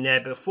perhaps been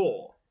there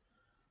before.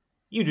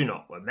 You do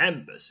not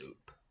remember,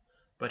 Zoop,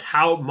 but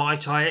how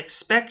might I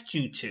expect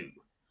you to?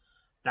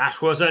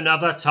 That was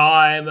another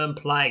time and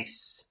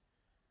place.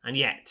 And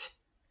yet,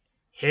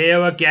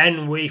 here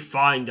again we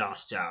find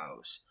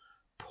ourselves,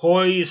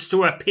 poised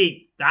to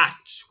repeat that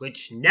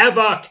which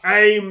never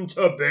came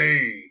to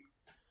be.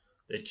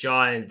 The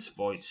giant's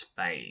voice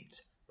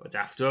fades, but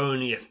after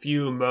only a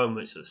few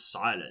moments of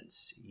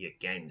silence, he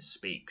again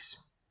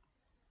speaks.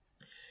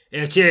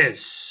 It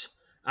is,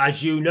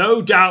 as you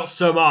no doubt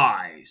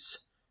surmise,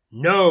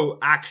 no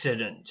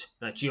accident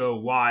that you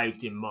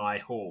arrived in my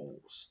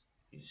halls,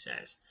 he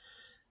says.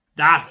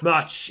 That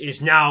much is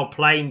now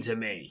plain to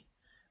me,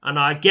 and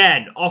I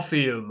again offer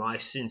you my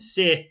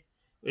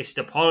sincerest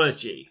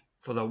apology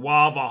for the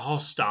rather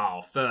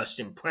hostile first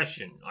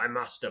impression I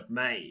must have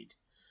made.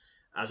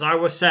 As I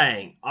was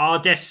saying, our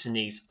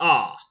destinies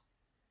are,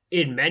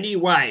 in many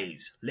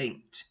ways,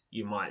 linked,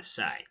 you might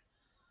say.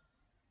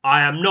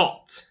 I am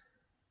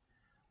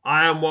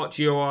what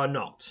you are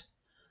not,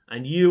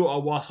 and you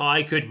are what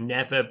I could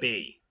never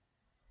be.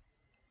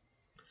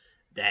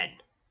 Then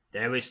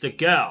there is the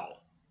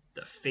girl,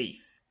 the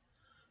thief.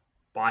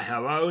 By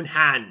her own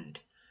hand,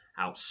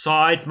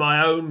 outside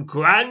my own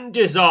grand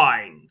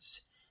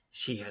designs,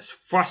 she has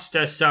thrust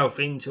herself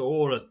into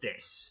all of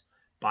this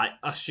by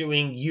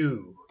ushering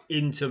you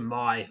into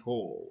my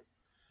hall.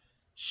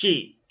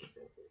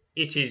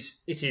 It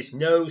is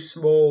no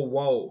small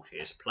role she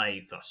has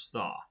played thus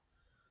far,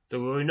 though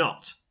we will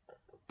not,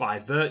 by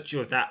virtue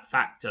of that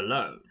fact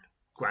alone,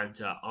 grant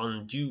her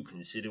undue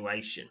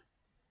consideration.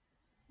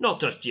 Not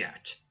just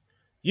yet.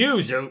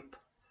 You, Zoop,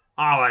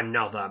 are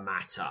another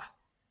matter.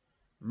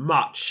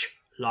 Much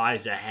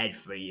lies ahead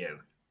for you,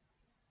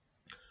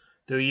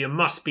 though you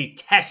must be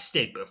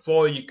tested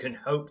before you can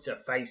hope to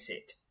face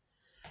it.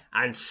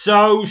 And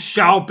so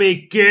shall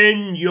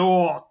begin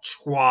your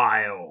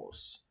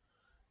trials.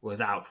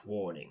 Without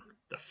warning,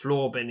 the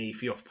floor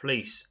beneath your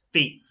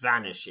feet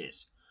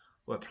vanishes,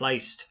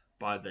 replaced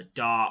by the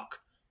dark,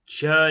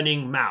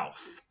 churning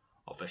mouth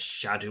of a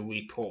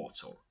shadowy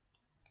portal.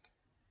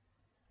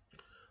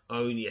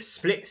 Only a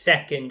split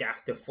second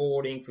after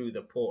falling through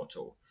the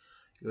portal,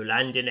 you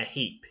land in a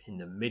heap in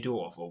the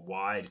middle of a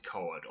wide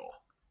corridor.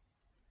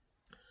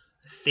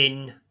 A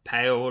thin,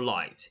 pale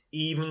light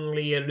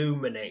evenly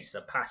illuminates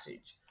the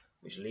passage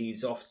which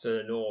leads off to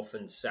the north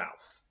and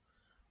south.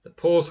 The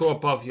portal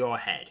above your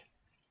head,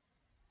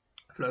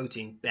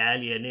 floating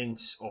barely an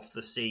inch off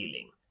the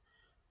ceiling,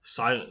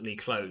 silently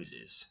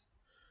closes.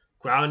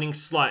 Grounding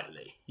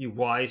slightly, you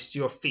rise to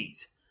your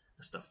feet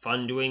as the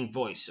thundering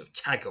voice of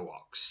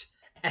Tagorex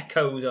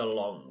echoes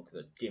along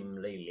the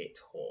dimly lit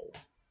hall.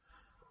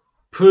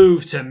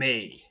 Prove to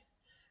me,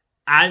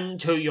 and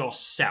to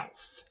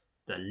yourself,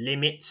 the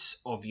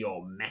limits of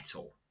your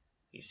mettle,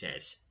 he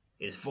says,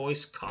 his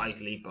voice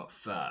kindly but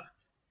firm.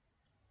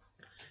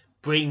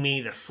 Bring me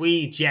the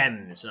 3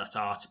 gems that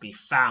are to be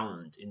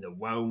found in the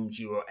realms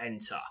you will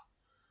enter.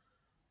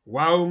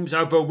 Realms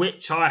over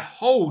which I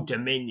hold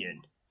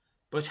dominion,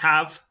 but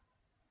have,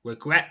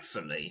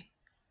 regretfully,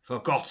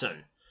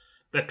 forgotten.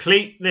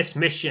 Complete this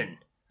mission,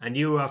 and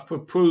you have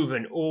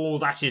proven all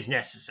that is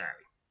necessary.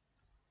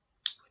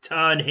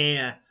 Return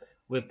here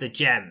with the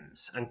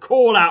gems, and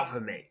call out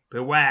for me.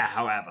 Beware,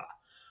 however,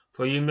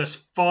 for you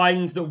must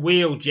find the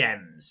real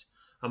gems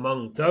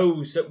among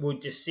those that would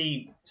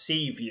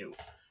deceive you.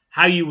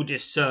 How you will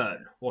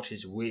discern what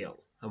is real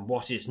and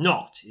what is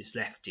not is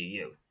left to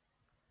you.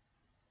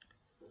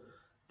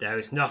 There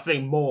is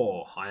nothing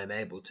more I am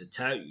able to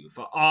tell you,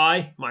 for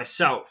I,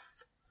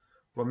 myself,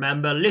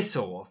 remember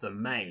little of the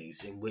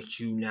maze in which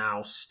you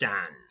now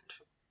stand.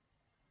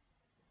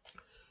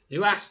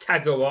 You ask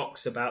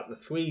Tagarox about the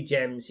 3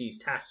 gems he's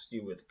tasked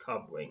you with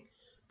covering,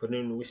 but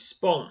in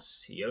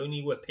response he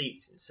only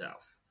repeats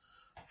himself.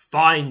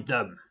 Find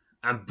them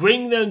and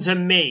bring them to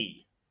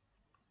me,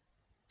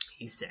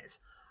 he says.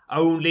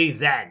 Only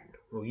then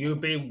will you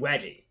be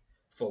ready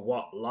for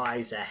what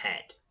lies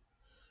ahead.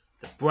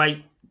 The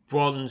great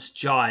bronze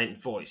giant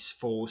voice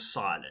falls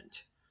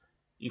silent.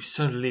 You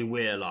suddenly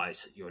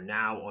realize that you're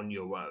now on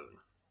your own,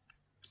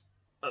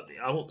 at the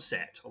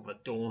outset of a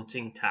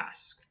daunting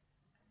task,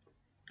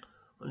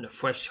 on the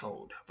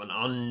threshold of an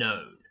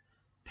unknown,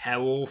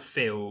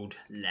 peril-filled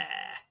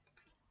lair.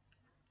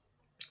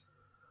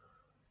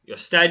 You're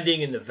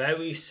standing in the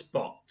very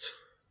spot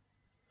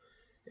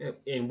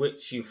in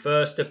which you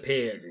first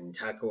appeared in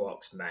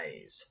Tagarox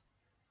Maze.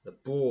 The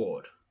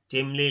broad,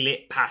 dimly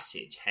lit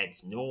passage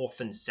heads north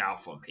and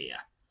south from here.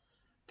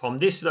 From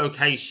this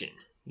location,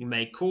 you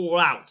may call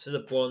out to the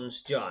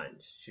bronze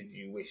giant should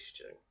you wish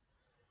to.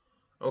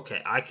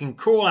 Okay, I can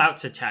call out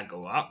to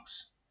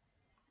Tagarox.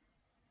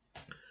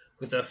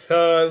 With a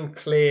firm,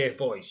 clear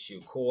voice,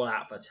 you call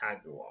out for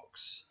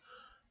Tagarox.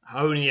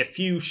 Only a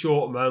few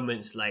short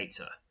moments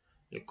later,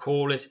 your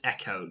call is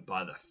echoed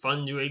by the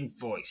thundering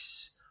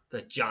voice of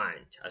the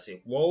giant as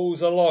it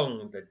rolls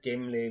along the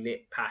dimly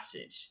lit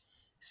passage,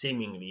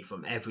 seemingly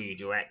from every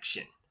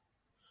direction.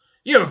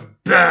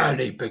 You've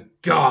barely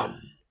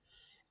begun!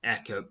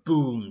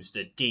 Booms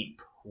the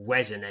deep,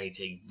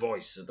 resonating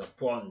voice of the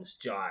bronze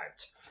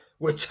giant.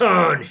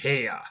 Return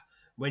here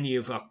when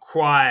you've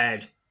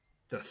acquired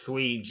the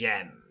 3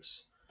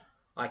 gems.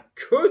 I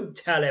could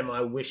tell him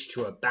I wish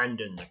to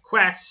abandon the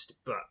quest,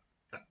 but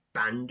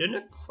abandon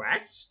a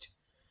quest?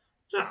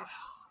 Oh,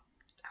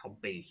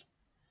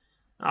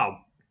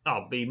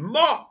 I'll be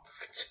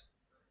mocked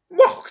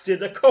in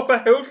the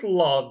Copperhilt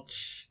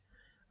Lodge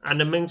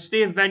and amongst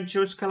the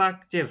Adventurers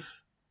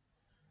Collective,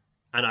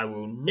 and I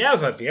will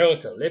never be able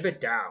to live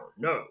it down.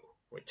 No,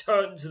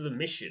 return to the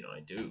mission I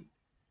do.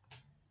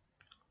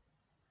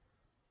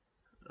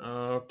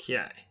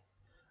 Okay.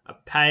 A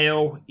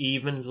pale,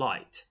 even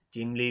light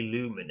dimly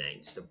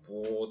illuminates the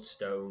broad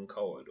stone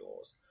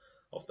corridors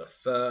of the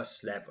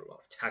first level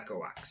of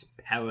Tagarox's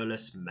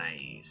perilous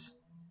maze.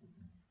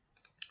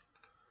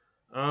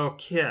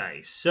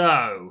 Okay,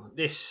 so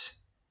this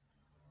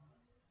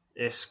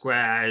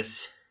square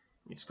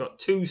it's got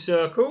 2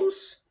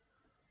 circles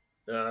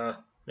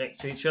next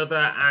to each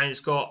other, and it's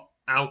got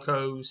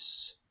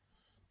alcoves,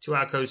 2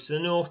 alcoves to the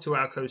north, 2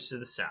 alcoves to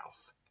the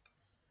south.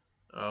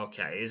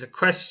 Okay, there's a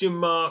question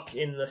mark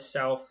in the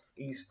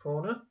southeast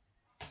corner.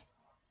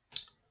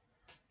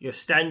 You're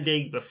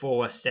standing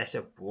before a set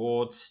of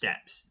broad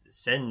steps that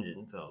descend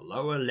into the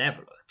lower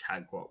level of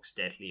Tagarox's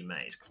deadly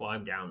maze.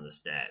 Climb down the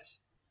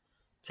stairs.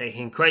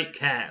 Taking great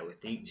care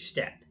with each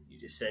step, you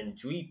descend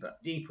deeper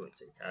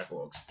into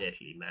Tagarox's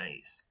deadly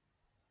maze.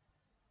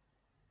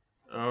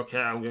 Okay,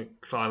 I'm going to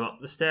climb up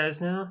the stairs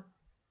now.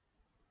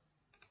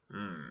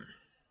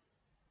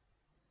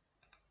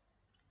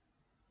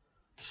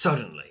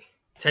 Suddenly,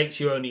 it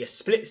takes you only a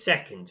split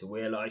second to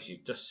realise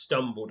you've just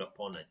stumbled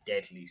upon a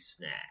deadly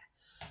snare,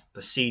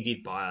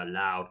 preceded by a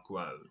loud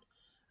groan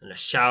and a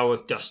shower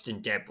of dust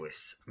and debris.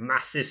 A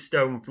massive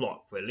stone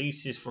block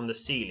releases from the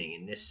ceiling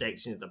in this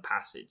section of the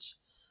passage.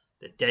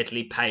 The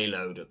deadly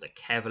payload of the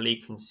heavily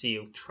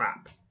concealed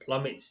trap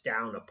plummets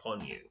down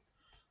upon you.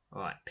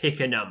 Alright, pick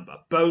a number.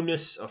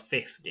 Bonus of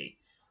 50.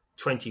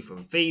 20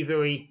 from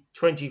thievery,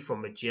 20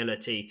 from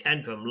agility,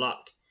 10 from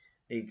luck.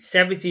 Need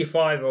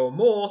 75 or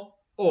more,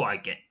 or I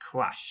get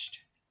crushed.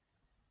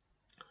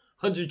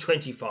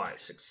 125,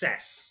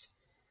 success.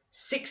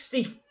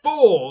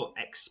 64,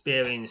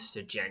 experience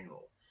to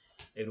general.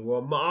 In a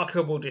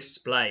remarkable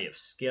display of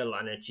skill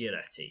and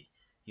agility,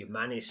 you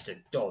managed to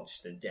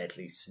dodge the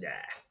deadly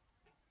snare.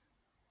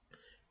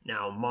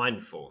 Now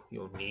mindful,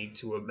 you'll need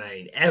to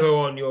remain ever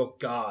on your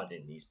guard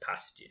in these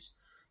passages.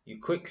 You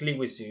quickly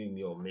resume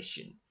your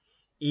mission,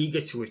 eager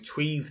to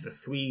retrieve the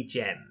 3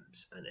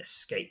 gems and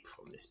escape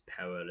from this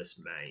perilous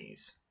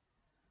maze.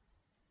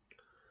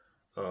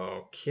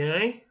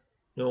 Okay,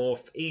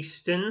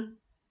 northeastern.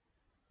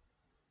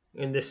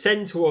 In the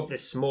centre of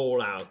this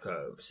small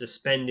alcove,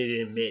 suspended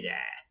in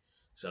mid-air,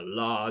 is a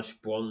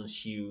large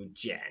bronze-hued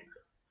gem.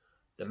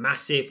 The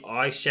massive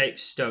eye-shaped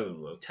stone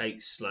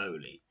rotates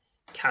slowly,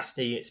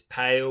 casting its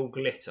pale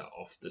glitter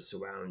off the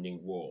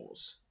surrounding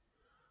walls.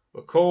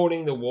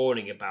 Recalling the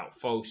warning about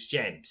false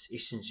gems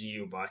issued to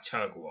you by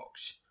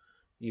Tagarox,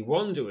 you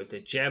wonder if the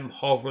gem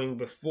hovering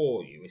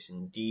before you is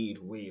indeed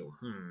real.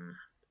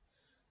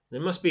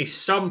 There must be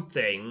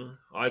something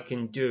I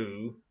can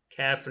do.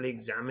 Carefully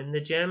examine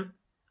the gem,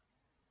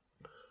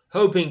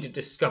 hoping to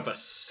discover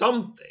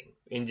something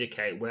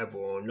indicate whether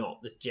or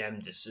not the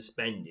gems are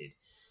suspended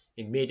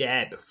in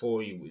mid-air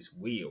before you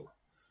wheel.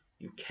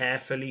 You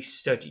carefully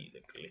study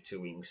the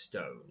glittering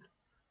stone,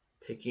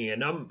 picking a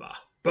number.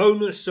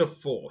 Bonus of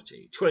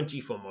 40,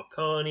 20 from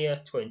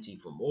Arcania, 20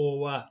 from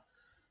Aura.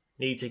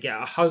 Need to get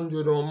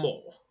 100 or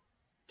more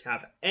to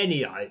have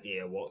any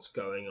idea what's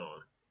going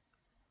on.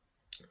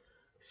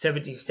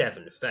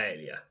 77,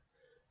 failure.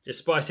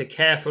 Despite a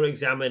careful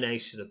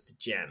examination of the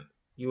gem,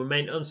 you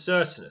remain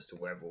uncertain as to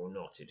whether or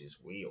not it is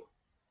real.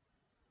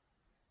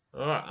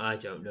 Alright, I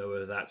don't know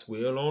whether that's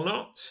real or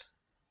not.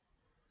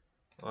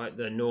 Alright,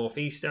 the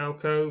northeast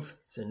alcove.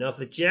 It's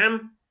another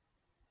gem.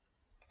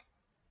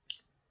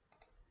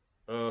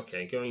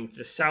 Okay, going to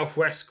the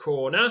southwest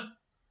corner.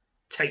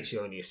 Takes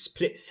you only a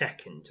split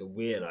second to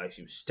realise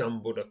you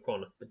stumbled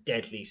upon a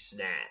deadly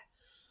snare.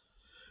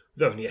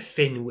 With only a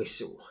thin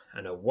whistle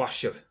and the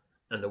wash of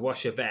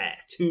air,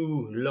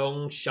 two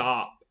long,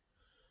 sharp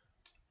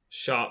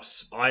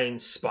iron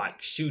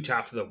spikes shoot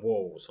out of the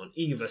walls on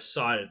either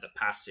side of the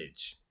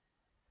passage.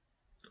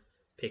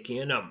 Picking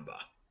a number.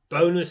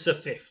 Bonus of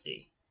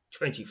 50.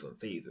 20 from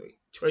thievery,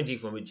 20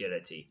 from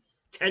agility,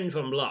 10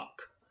 from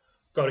luck.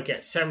 Got to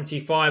get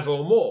 75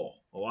 or more,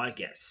 or I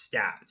get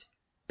stabbed.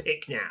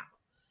 Pick now.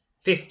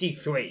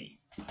 53.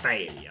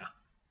 Failure.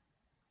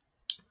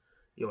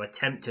 Your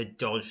attempt to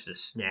dodge the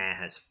snare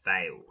has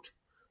failed.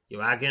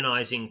 Your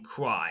agonizing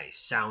cries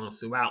sound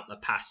throughout the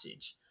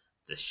passage.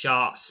 The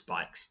sharp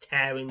spikes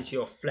tear into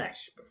your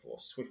flesh before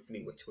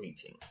swiftly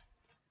retreating.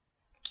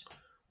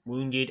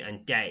 Wounded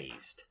and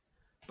dazed,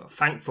 but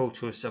thankful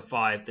to have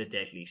survived the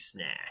deadly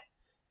snare,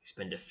 you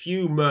spend a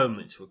few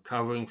moments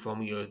recovering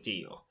from your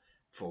ordeal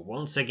before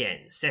once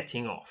again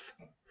setting off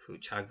through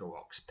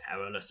Chagorok's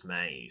perilous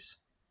maze.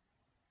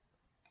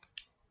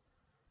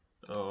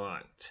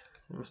 Alright,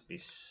 there must be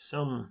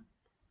some...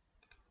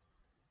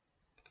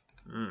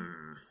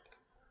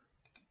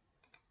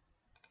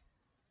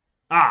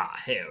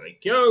 here we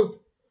go.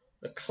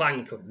 The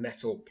clank of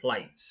metal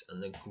plates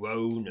and the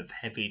groan of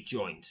heavy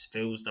joints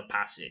fills the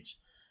passage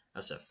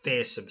as a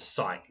fearsome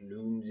sight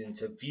looms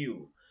into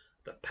view,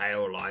 the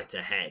pale light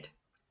ahead.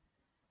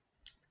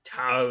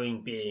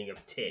 Towering being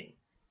of tin,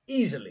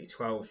 easily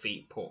 12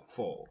 feet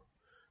tall,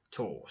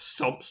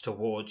 stomps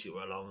towards you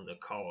along the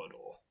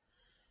corridor.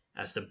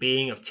 As the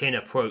being of tin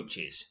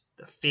approaches,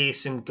 the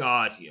fearsome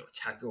guardian of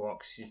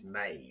Chagorok's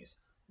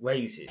maze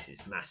raises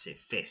his massive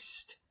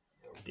fist.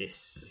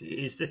 This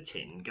is the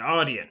Tin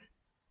Guardian.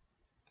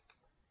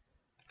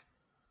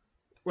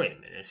 Wait a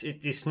minute,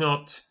 it's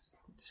not...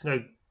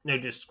 There's no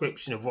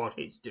description of what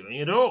it's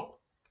doing at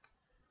all.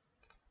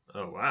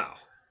 Oh wow.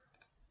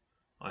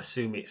 I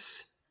assume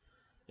it's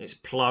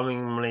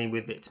plumbing me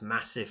with its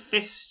massive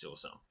fist or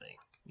something.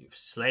 You've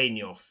slain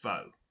your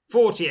foe.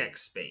 40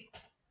 XP.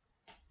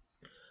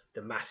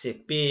 The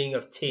massive being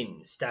of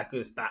tin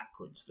staggers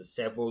backwards for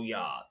several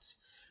yards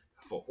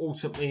before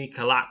ultimately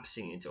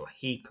collapsing into a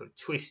heap of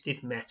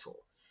twisted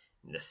metal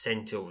in the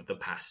centre of the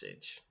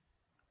passage.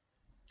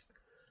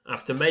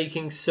 After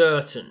making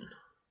certain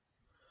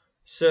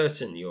there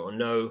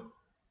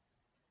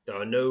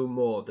are no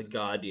more of the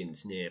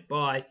Guardians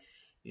nearby,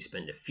 you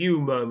spend a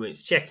few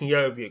moments checking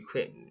over your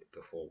equipment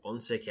before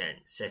once again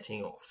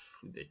setting off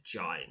through the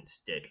giant's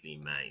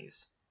deadly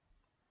maze.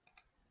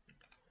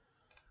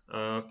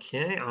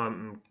 Okay,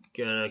 I'm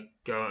gonna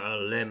go a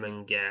limb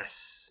and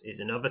guess is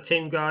another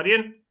Tin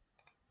Guardian.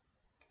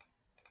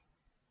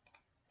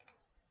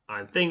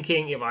 I'm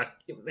thinking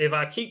if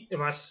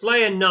I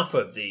slay enough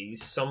of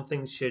these,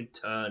 something should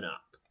turn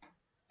up.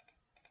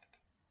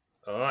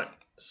 Alright,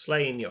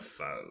 slaying your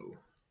foe.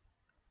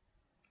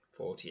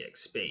 40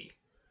 XP.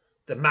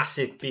 The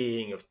massive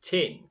being of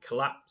tin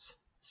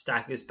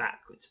staggers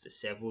backwards for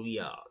several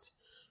yards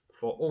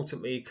before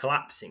ultimately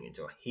collapsing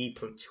into a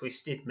heap of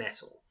twisted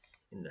metal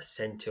in the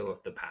centre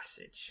of the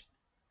passage.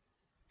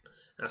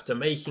 After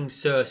making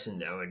certain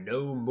there are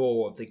no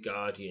more of the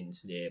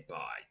Guardians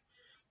nearby,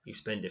 you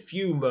spend a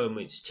few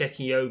moments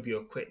checking over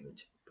your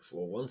equipment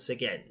before once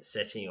again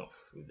setting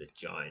off through the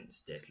giant's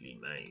deadly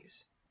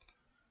maze.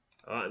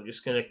 Alright, I'm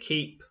just going to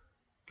keep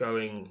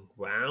going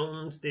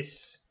round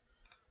this.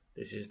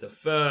 This is the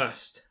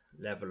first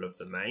level of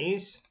the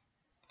maze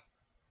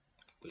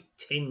with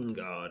Tin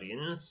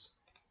Guardians.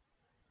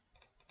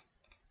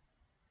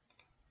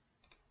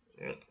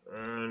 Yep,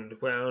 and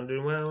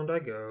round I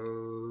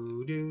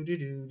go. Do do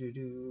do do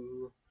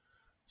do.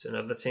 It's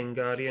another Tin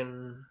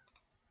Guardian.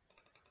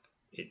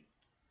 It's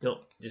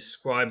not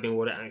describing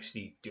what it's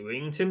actually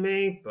doing to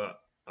me,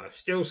 but I've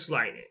still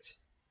slain it.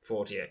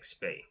 40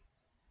 XP.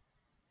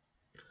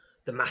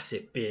 The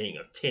massive being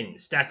of tin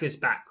staggers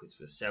backwards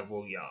for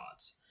several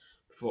yards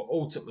before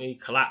ultimately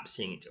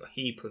collapsing into a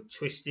heap of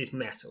twisted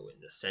metal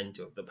in the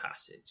centre of the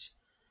passage.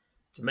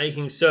 To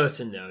making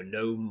certain there are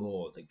no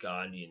more of the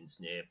Guardians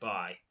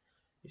nearby,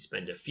 you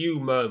spend a few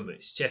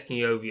moments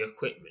checking over your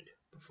equipment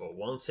before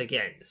once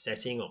again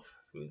setting off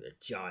through the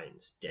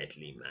giant's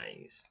deadly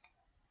maze.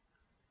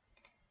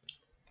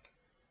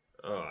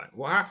 Alright,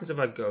 what happens if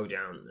I go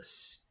down the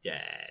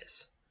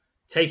stairs?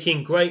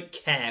 Taking great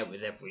care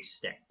with every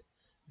step,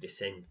 you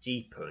descend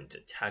deeper into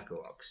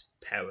Tagorok's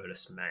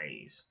perilous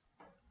maze.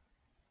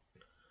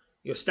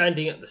 You're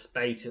standing at the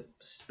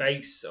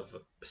space of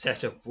a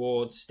set of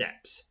broad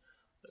steps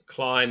that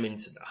climb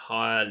into the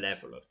higher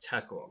level of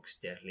Tagorok's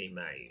deadly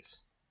maze.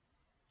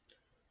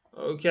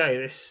 Okay,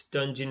 this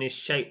dungeon is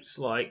shaped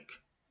like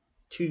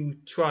two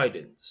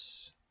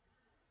tridents,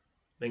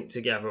 linked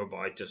together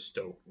by just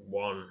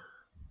one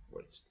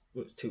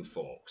with two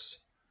forks.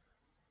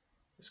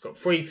 It's got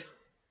three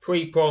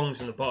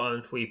prongs in the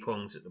bottom, 3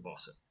 prongs at the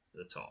bottom, at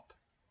the top.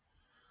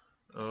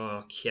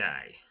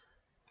 Okay.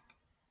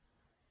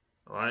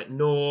 Alright,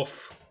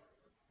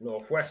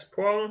 northwest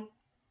prong.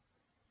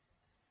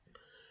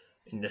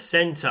 In the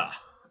centre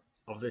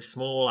of this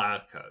small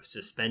alcove,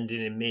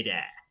 suspended in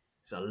mid-air,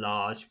 is a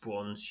large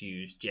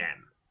bronze-hued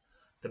gem.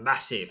 The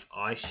massive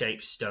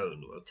eye-shaped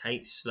stone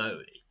rotates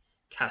slowly,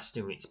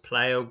 casting its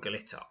pale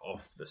glitter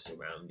off the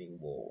surrounding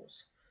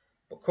walls,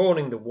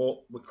 recalling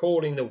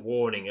the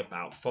warning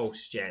about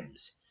false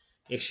gems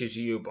issued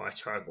to you by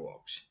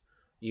Tagorok.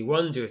 You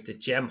wonder if the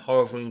gem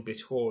hovering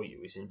before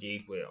you is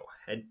indeed real.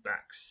 Head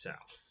back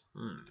south.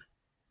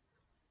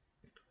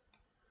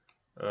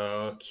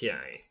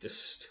 Okay,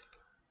 just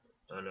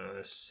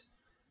unearth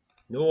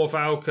north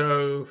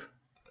alcove,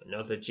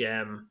 another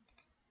gem.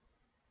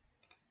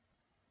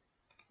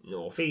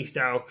 Northeast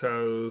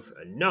alcove,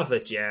 another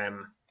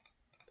gem.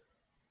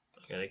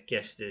 I'm gonna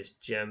guess there's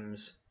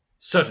gems.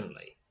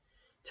 Suddenly,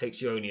 it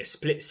takes you only a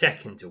split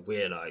second to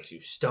realise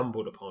you've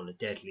stumbled upon a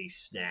deadly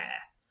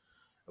snare.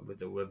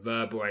 With a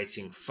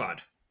reverberating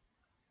thud,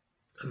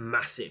 a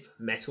massive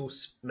metal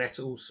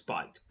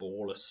spiked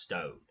ball of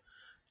stone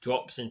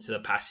drops into the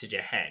passage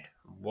ahead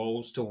and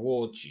rolls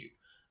towards you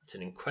at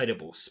an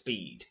incredible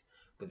speed.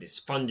 With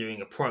its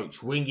thundering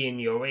approach ringing in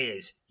your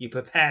ears, you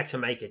prepare to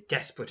make a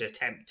desperate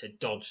attempt to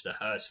dodge the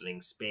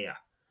hurtling spear.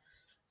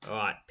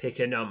 Alright, pick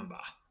a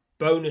number.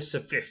 Bonus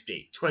of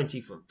 50,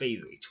 20 from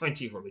thievery,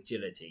 20 from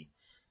agility,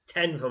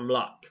 10 from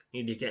luck.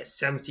 Need to get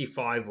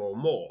 75 or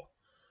more,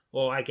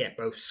 or I get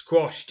both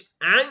squashed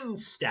and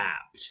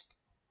stabbed.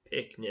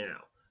 Pick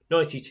now.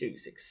 92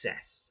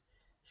 success.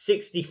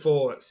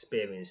 64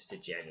 experience to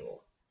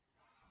general.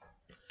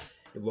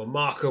 A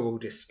remarkable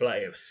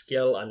display of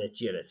skill and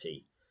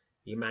agility.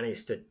 You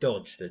manage to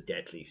dodge the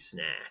deadly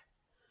snare.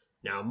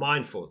 Now,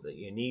 mindful that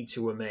you need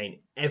to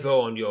remain ever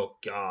on your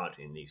guard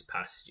in these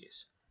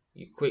passages,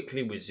 you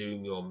quickly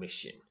resume your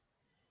mission,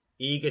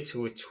 eager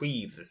to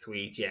retrieve the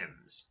 3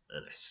 gems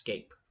and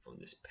escape from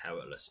this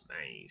perilous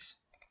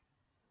maze.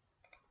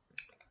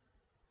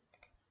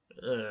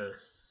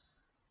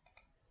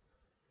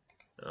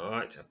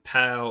 Alright, a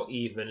pale,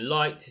 even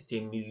light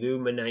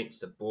illuminates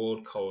the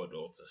broad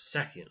corridor of the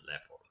second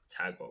level of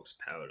Tagorok's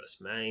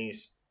perilous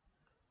maze.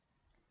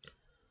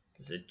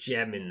 There's a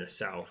gem in the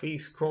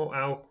southeast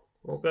corner.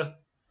 The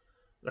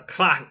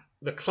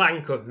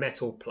clank of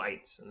metal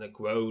plates and the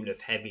groan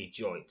of heavy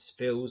joints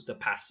fills the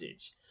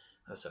passage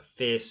as a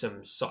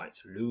fearsome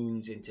sight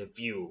looms into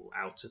view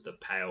out of the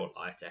pale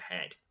light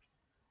ahead.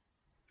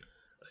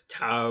 A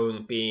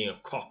towering being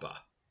of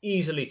copper,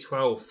 easily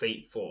 12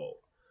 feet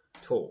tall,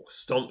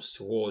 stomps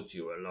towards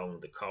you along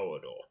the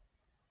corridor.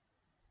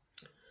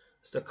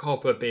 As the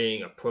copper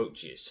being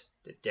approaches,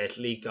 the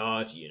deadly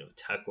guardian of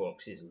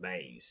Tagorok's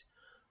maze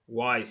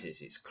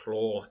rises its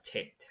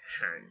claw-tipped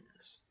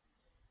hands.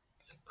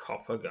 It's a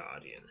copper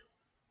guardian.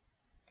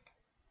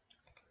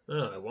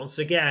 Once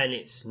again,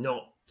 it's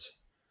not.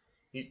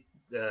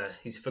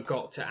 He's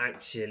forgot to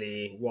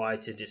actually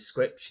write a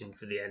description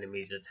for the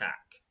enemy's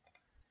attack.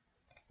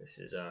 This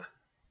is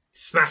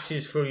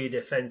smashes through your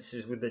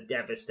defences with a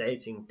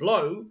devastating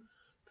blow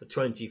for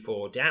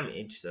 24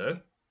 damage,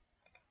 though.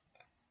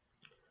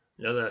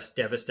 Another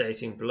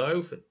devastating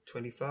blow for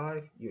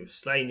 25. You have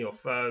slain your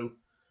foe.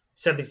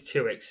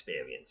 72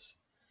 experience.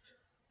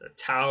 The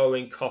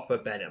towering copper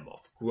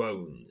behemoth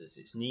groans as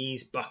its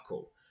knees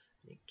buckle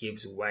and it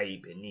gives way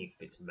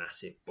beneath its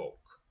massive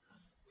bulk.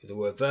 With a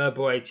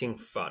reverberating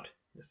thud,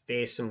 the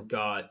fearsome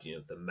guardian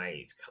of the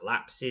maze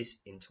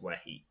collapses into a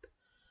heap.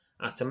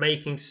 After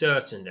making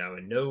certain there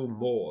are no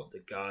more of the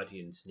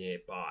guardians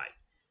nearby,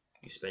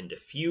 you spend a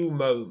few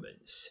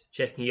moments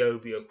checking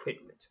over your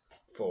equipment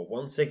before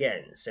once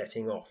again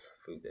setting off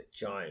through the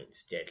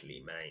giant's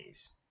deadly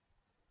maze.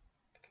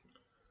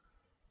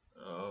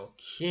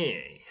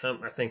 Okay,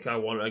 I think I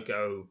want to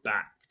go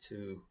back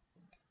to...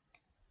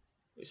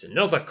 It's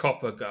another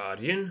copper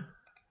guardian.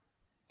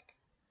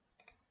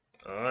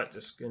 Alright,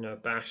 just gonna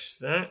bash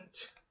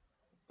that.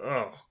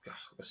 Oh, God,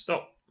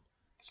 stop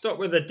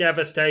with the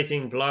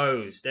devastating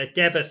blows. They're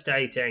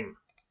devastating.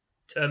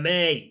 To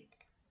me.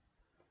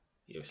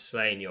 You've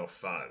slain your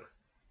foe.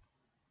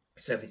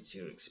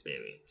 72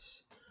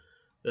 experience.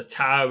 The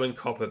towering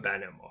copper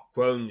behemoth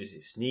groans as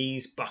its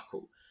knees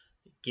buckle.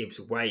 It gives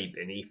way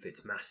beneath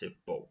its massive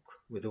bulk.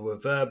 With a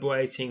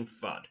reverberating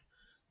thud,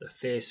 the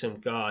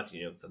fearsome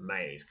guardian of the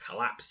maze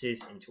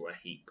collapses into a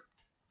heap.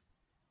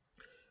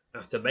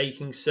 After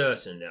making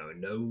certain there are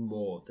no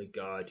more of the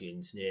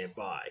Guardians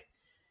nearby,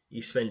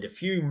 you spend a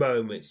few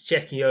moments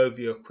checking over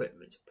your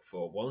equipment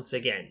before once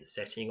again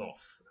setting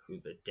off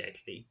through the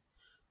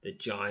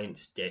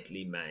giant's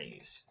deadly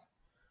maze.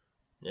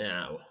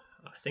 Now,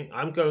 I think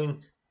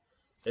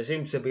there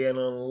seems to be an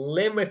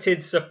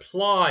unlimited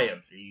supply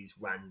of these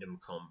random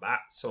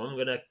combats, so I'm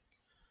going to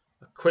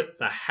equip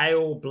the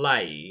Hail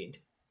Blade,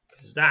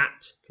 because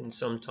that can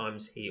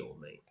sometimes heal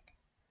me.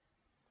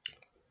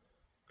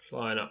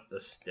 Flying up the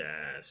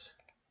stairs.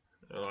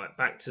 Alright,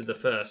 back to the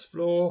first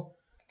floor.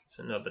 It's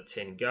another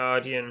Tin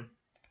Guardian.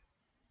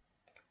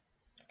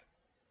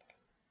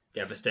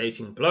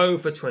 Devastating Blow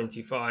for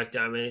 25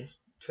 damage.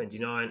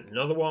 29.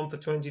 Another one for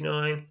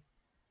 29.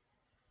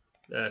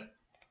 The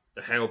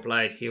Hail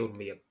Blade healed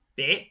me a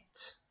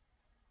bit.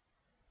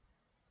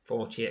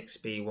 40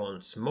 XP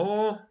once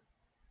more.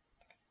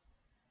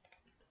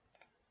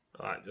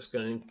 Alright,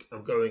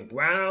 I'm going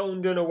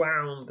round and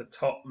around the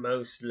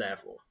topmost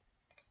level.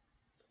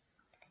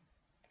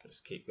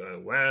 Just keep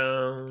going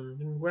round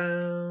and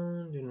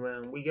round and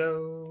round we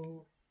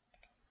go.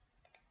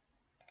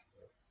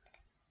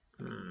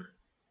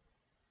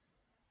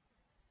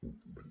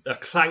 The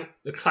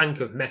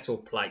clank of metal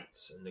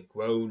plates and the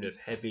groan of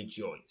heavy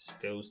joints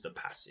fills the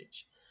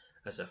passage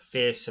as a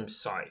fearsome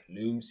sight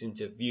looms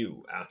into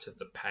view out of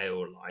the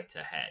pale light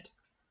ahead.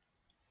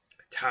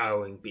 A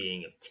towering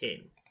being of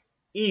tin,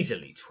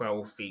 easily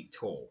 12 feet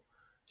tall,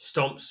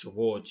 stomps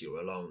towards you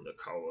along the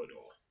corridor.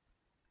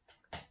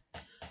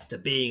 As the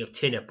being of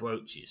tin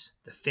approaches,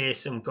 the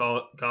fearsome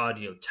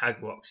guardian of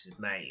Tagrox's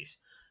maze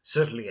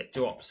suddenly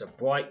adopts a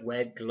bright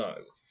red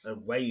glow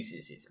and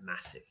raises its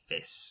massive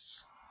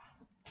fists.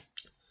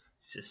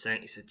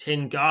 It's a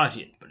tin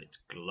guardian, but it's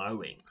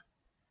glowing.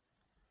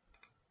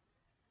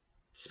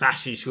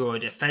 Smashes through our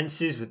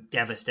defences with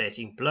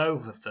devastating blow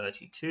for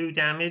 32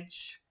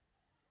 damage.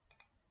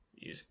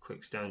 Use a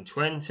Quickstone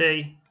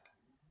 20.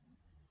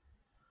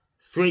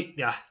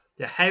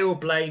 The Hail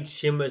Blade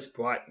shimmers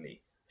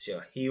brightly as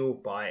you're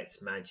healed by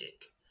its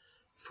magic.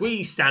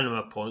 3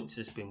 stamina points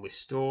has been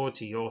restored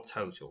to your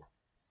total.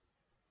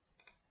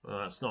 Well,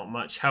 that's not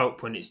much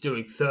help when it's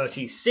doing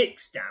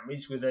 36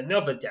 damage with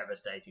another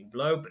devastating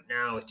blow, but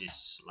now it is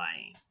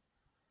slain.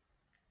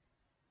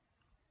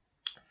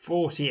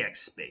 40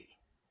 XP.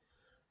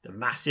 The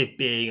massive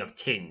being of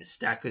tin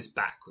staggers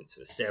backwards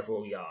for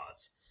several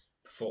yards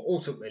before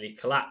ultimately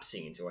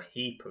collapsing into a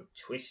heap of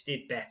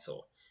twisted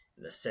metal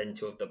in the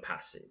centre of the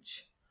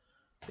passage.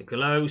 The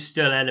glow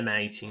still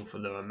emanating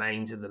from the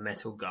remains of the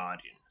Metal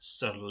Guardian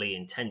subtly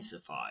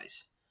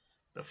intensifies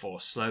before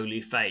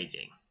slowly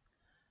fading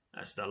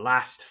as the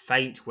last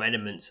faint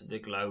remnants of the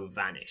glow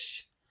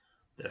vanish.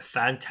 The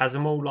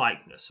phantasmal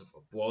likeness of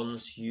a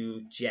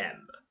bronze-hued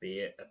gem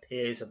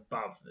appears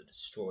above the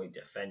destroyed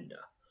defender,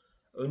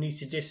 only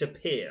to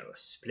disappear a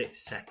split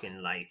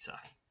second later.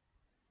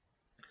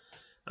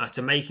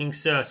 After making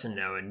certain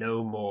there are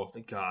no more of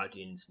the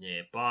Guardians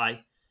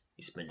nearby,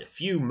 you spend a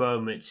few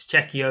moments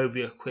checking over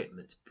your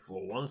equipment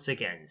before once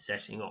again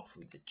setting off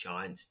through the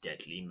giant's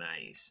deadly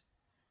maze.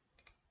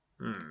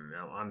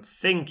 Now I'm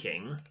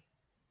thinking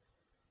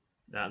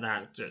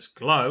that just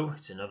glow.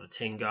 It's another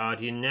Tin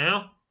Guardian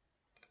now.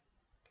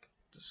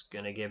 Just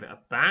gonna give it a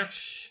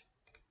bash.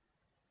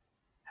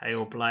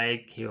 Hail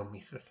Blade, heal me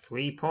for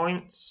 3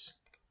 points.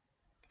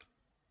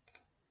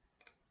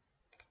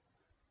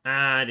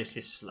 And it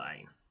is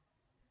slain.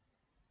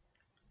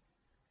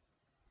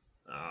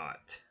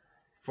 Alright.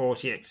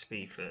 40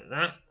 XP for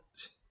that.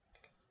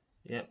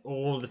 Yep,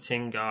 all the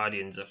Tin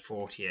Guardians are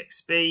 40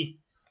 XP.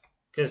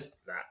 Because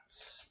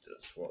that's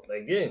just what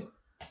they do.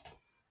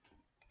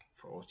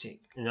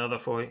 40. Another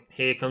 40.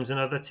 Here comes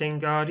another Tin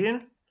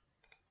Guardian.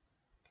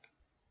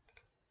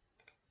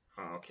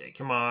 Okay,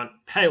 come on.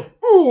 Hail.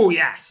 Ooh,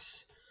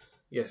 yes!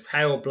 Your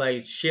Hail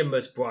Blade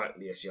shimmers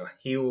brightly as you're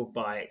healed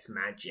by its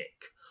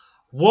magic.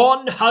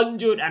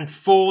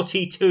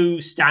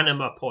 142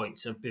 stamina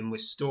points have been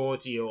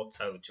restored to your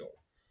total.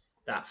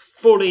 That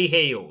fully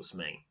heals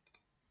me.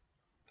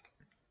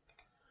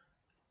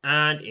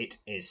 And it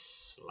is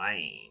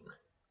slain.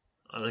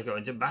 I'm going to go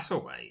into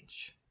battle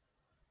rage.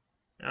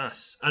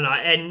 Yes, and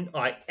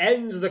I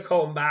end the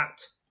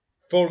combat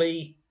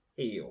fully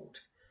healed.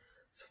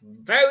 It's a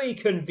very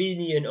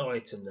convenient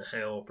item, the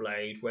Hail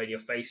Blade, when you're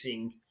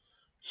facing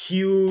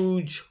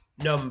huge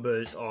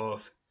numbers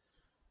of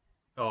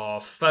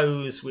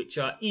foes which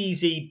are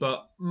easy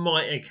but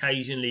might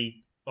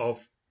occasionally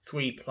of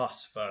 3+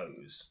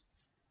 foes.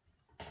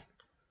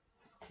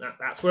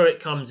 That's where it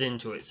comes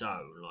into its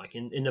own, like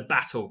in the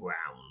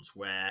battlegrounds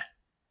where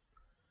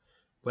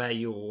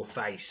you'll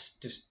face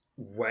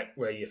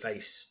where you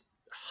face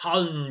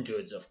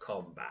hundreds of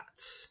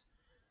combats.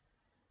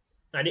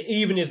 And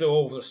even if they're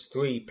all just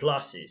 3+,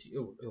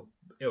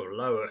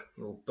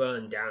 you'll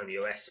burn down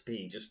your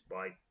SP just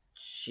by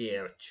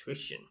sheer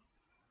attrition.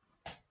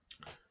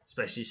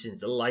 Especially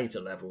since the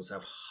later levels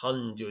have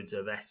hundreds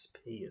of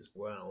SP as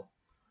well.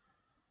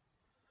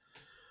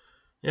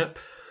 Yep.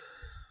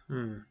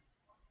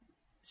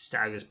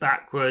 Staggers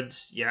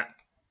backwards, yeah.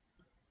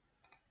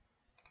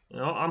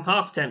 I'm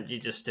half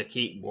tempted just to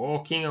keep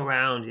walking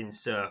around in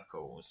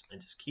circles and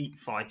just keep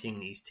fighting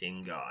these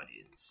Tin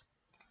Guardians.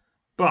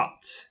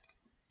 But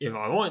if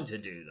I want to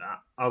do that,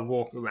 I'll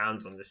walk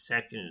around on the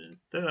second and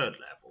third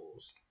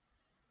levels,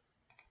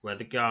 where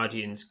the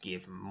Guardians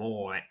give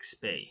more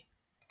XP.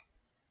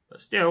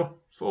 But still,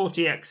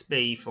 40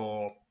 XP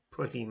for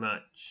pretty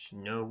much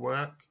no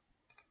work.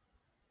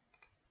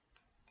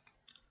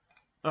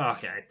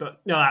 Okay,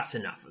 but no, that's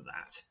enough of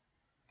that.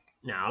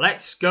 Now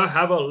let's go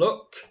have a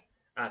look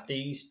at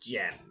these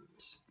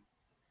gems.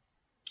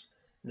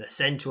 In the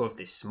centre of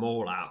this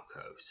small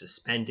alcove,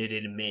 suspended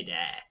in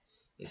mid-air,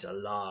 is a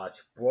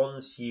large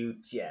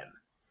bronze-hued gem.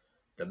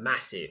 The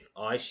massive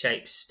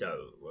eye-shaped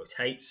stone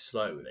rotates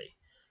slowly,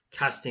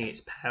 casting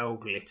its pale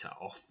glitter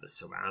off the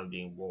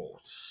surrounding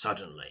walls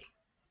suddenly.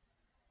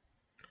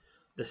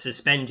 The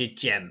suspended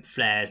gem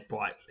flares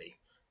brightly,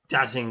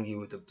 dazzling you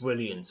with the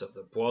brilliance of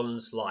the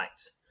bronze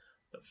light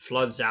that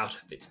floods out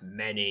of its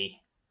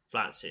many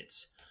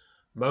facets.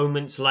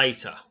 Moments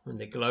later, when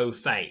the glow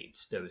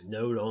fades, there is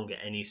no longer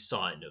any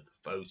sign of the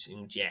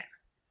floating gem.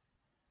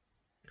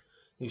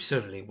 You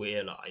suddenly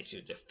realize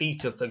your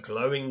defeat of the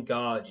glowing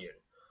guardian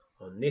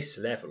on this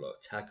level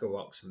of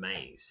Tagarok's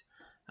maze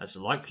has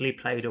likely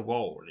played a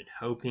role in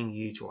helping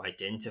you to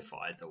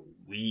identify the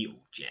real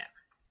gem.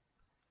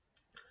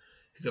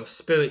 With your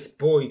spirits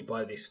buoyed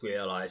by this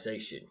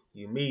realization,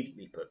 you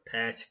immediately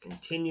prepare to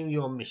continue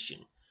your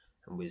mission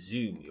and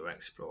resume your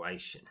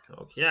exploration.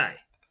 Okay,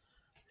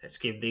 let's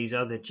give these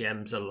other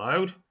gems a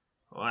load.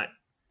 Alright,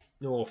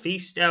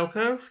 northeast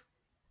alcove.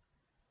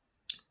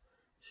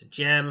 It's a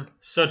gem.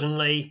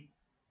 Suddenly,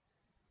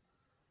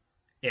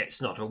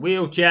 it's not a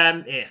real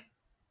gem.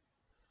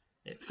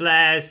 It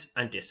flares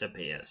and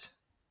disappears.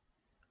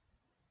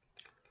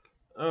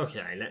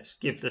 Okay, let's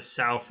give the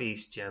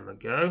southeast gem a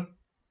go.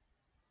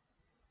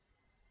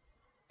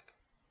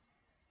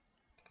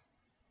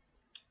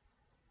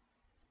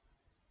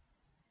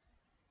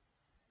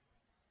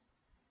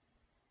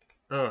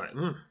 Alright,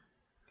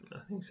 I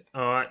think so.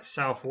 Alright,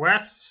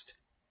 southwest.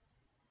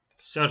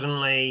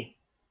 Suddenly,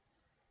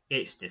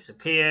 it's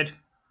disappeared.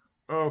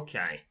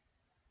 Okay.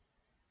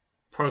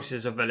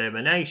 Process of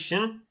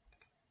elimination.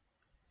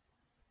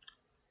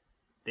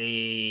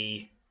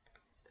 There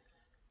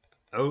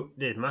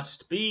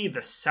must be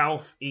the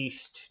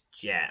southeast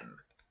gem.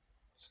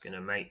 Just going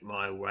to make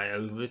my way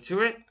over to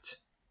it.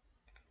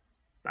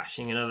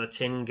 Bashing another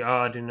Tin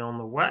Guardian on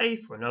the way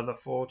for another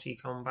 40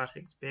 combat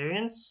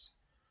experience.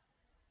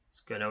 It's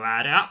going to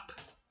add up.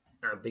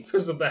 And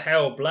because of the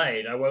Hell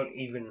Blade, I won't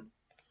even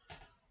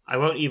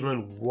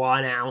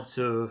run out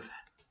of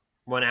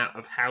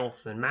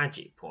health and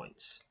magic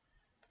points.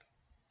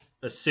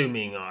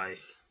 Assuming I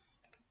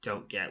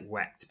don't get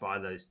wrecked by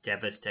those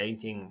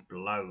devastating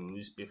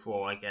blows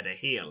before I get a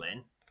heal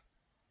in.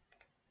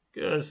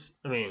 Because,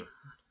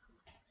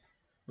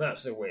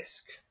 that's a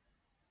risk.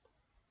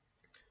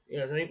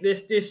 I think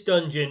this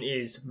dungeon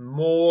is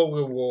more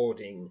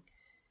rewarding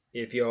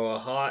if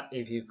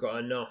you've got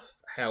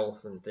enough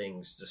health and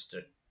things just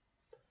to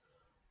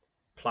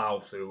plow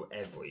through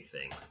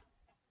everything.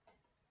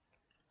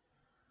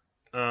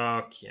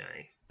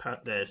 Okay,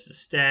 there's the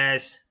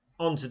stairs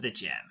onto the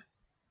gem.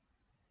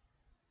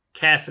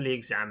 Carefully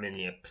examine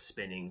your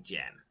spinning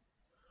gem,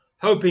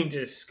 hoping to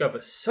discover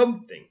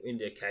something to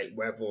indicate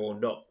whether or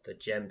not the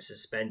gem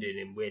suspended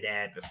in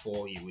mid-air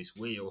before you is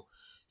real.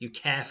 You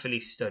carefully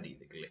study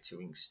the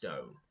glittering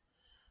stone.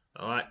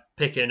 Alright,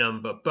 pick a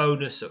number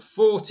bonus of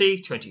 40,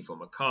 20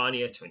 from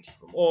Arcania, 20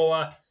 from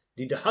Aura.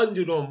 Need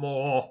 100 or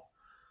more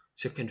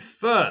to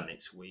confirm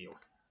it's real.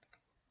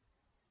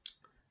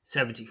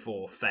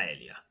 74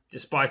 failure.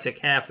 Despite a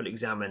careful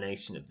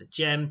examination of the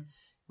gem,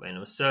 when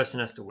uncertain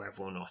as to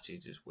whether or not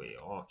it is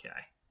real. Okay.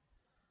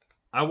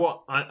 I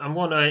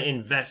want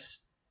to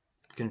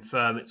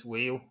confirm it's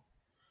real.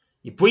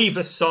 You breathe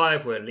a sigh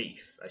of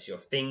relief as your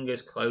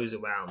fingers close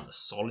around the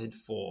solid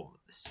form of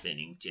the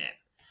spinning gem.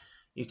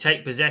 You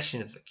take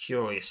possession of the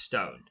curious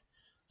stone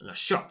and are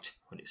shocked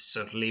when it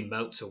suddenly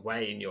melts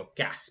away in your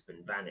gasp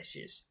and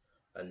vanishes.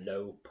 A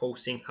low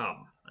pulsing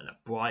hum and a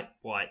bright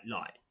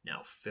light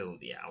now fill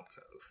the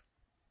alcove.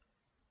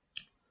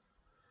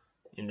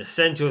 In the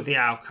centre of the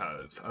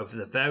alcove, over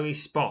the very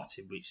spot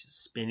in which the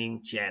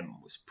spinning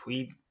gem was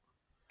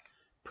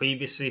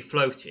previously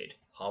floated,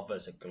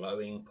 hovers a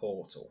glowing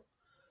portal.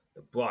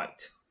 The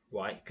bright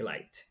white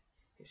glade,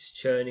 its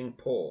churning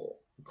core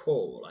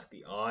like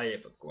the eye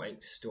of a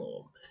great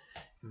storm,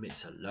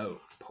 emits a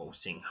low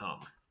pulsing hum.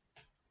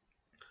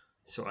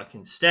 So I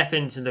can step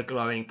into the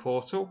glowing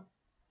portal,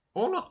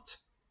 or not.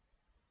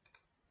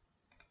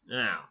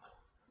 Now,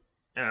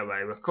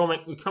 anyway, we're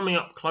coming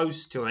up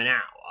close to an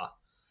hour,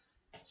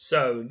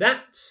 so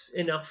that's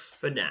enough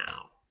for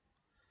now.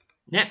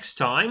 Next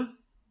time,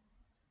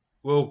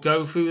 we'll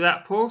go through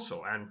that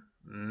portal and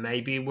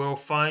maybe we'll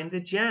find the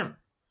gem.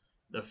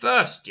 The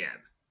first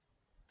gem.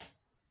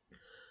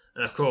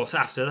 And of course,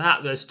 after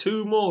that, there's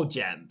 2 more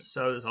gems,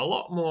 so there's a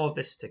lot more of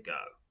this to go.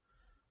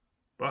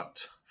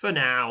 But for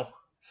now,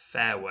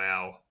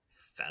 farewell,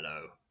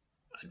 fellow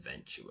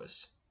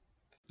adventurers.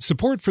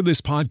 Support for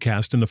this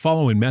podcast and the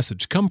following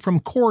message come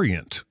from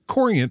Corient.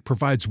 Corient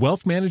provides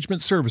wealth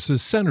management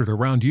services centered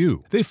around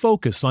you. They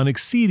focus on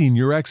exceeding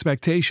your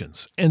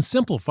expectations and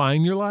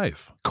simplifying your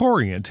life.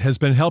 Corient has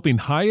been helping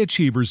high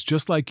achievers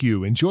just like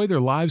you enjoy their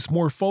lives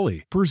more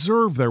fully,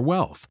 preserve their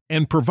wealth,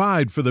 and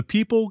provide for the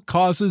people,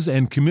 causes,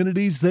 and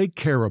communities they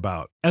care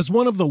about. As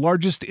one of the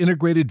largest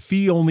integrated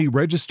fee-only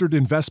registered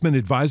investment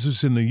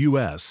advisors in the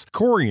U.S.,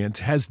 Corient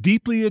has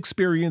deeply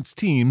experienced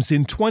teams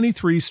in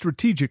 23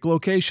 strategic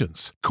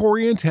locations.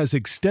 Corient has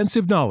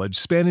extensive knowledge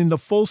spanning the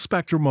full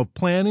spectrum of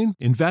planning,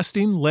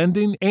 investing,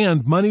 lending,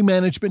 and money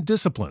management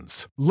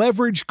disciplines.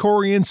 Leverage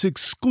Corient's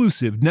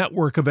exclusive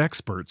network of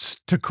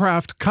experts to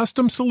craft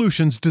custom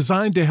solutions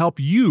designed to help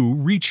you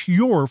reach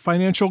your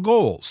financial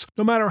goals,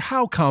 no matter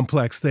how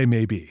complex they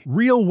may be.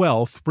 Real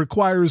wealth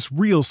requires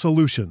real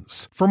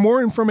solutions. For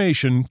more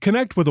information,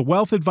 connect with a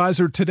wealth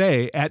advisor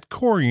today at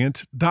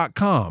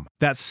Corient.com.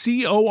 That's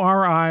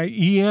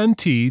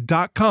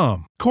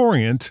Corient.com.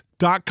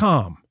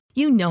 Corient.com.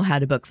 You know how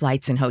to book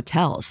flights and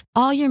hotels.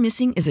 All you're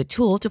missing is a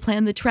tool to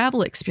plan the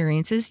travel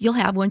experiences you'll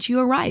have once you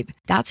arrive.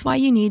 That's why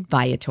you need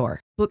Viator.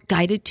 Book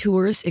guided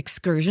tours,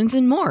 excursions,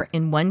 and more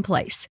in one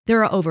place.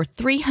 There are over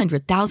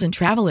 300,000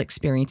 travel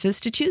experiences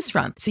to choose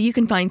from, so you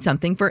can find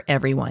something for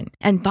everyone.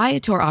 And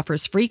Viator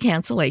offers free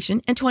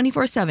cancellation and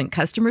 24/7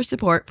 customer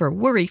support for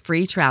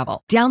worry-free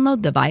travel.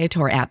 Download the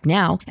Viator app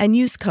now and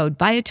use code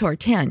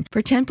Viator10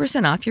 for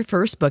 10% off your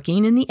first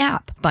booking in the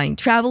app. Find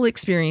travel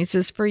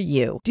experiences for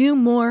you. Do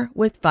more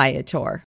with Viator.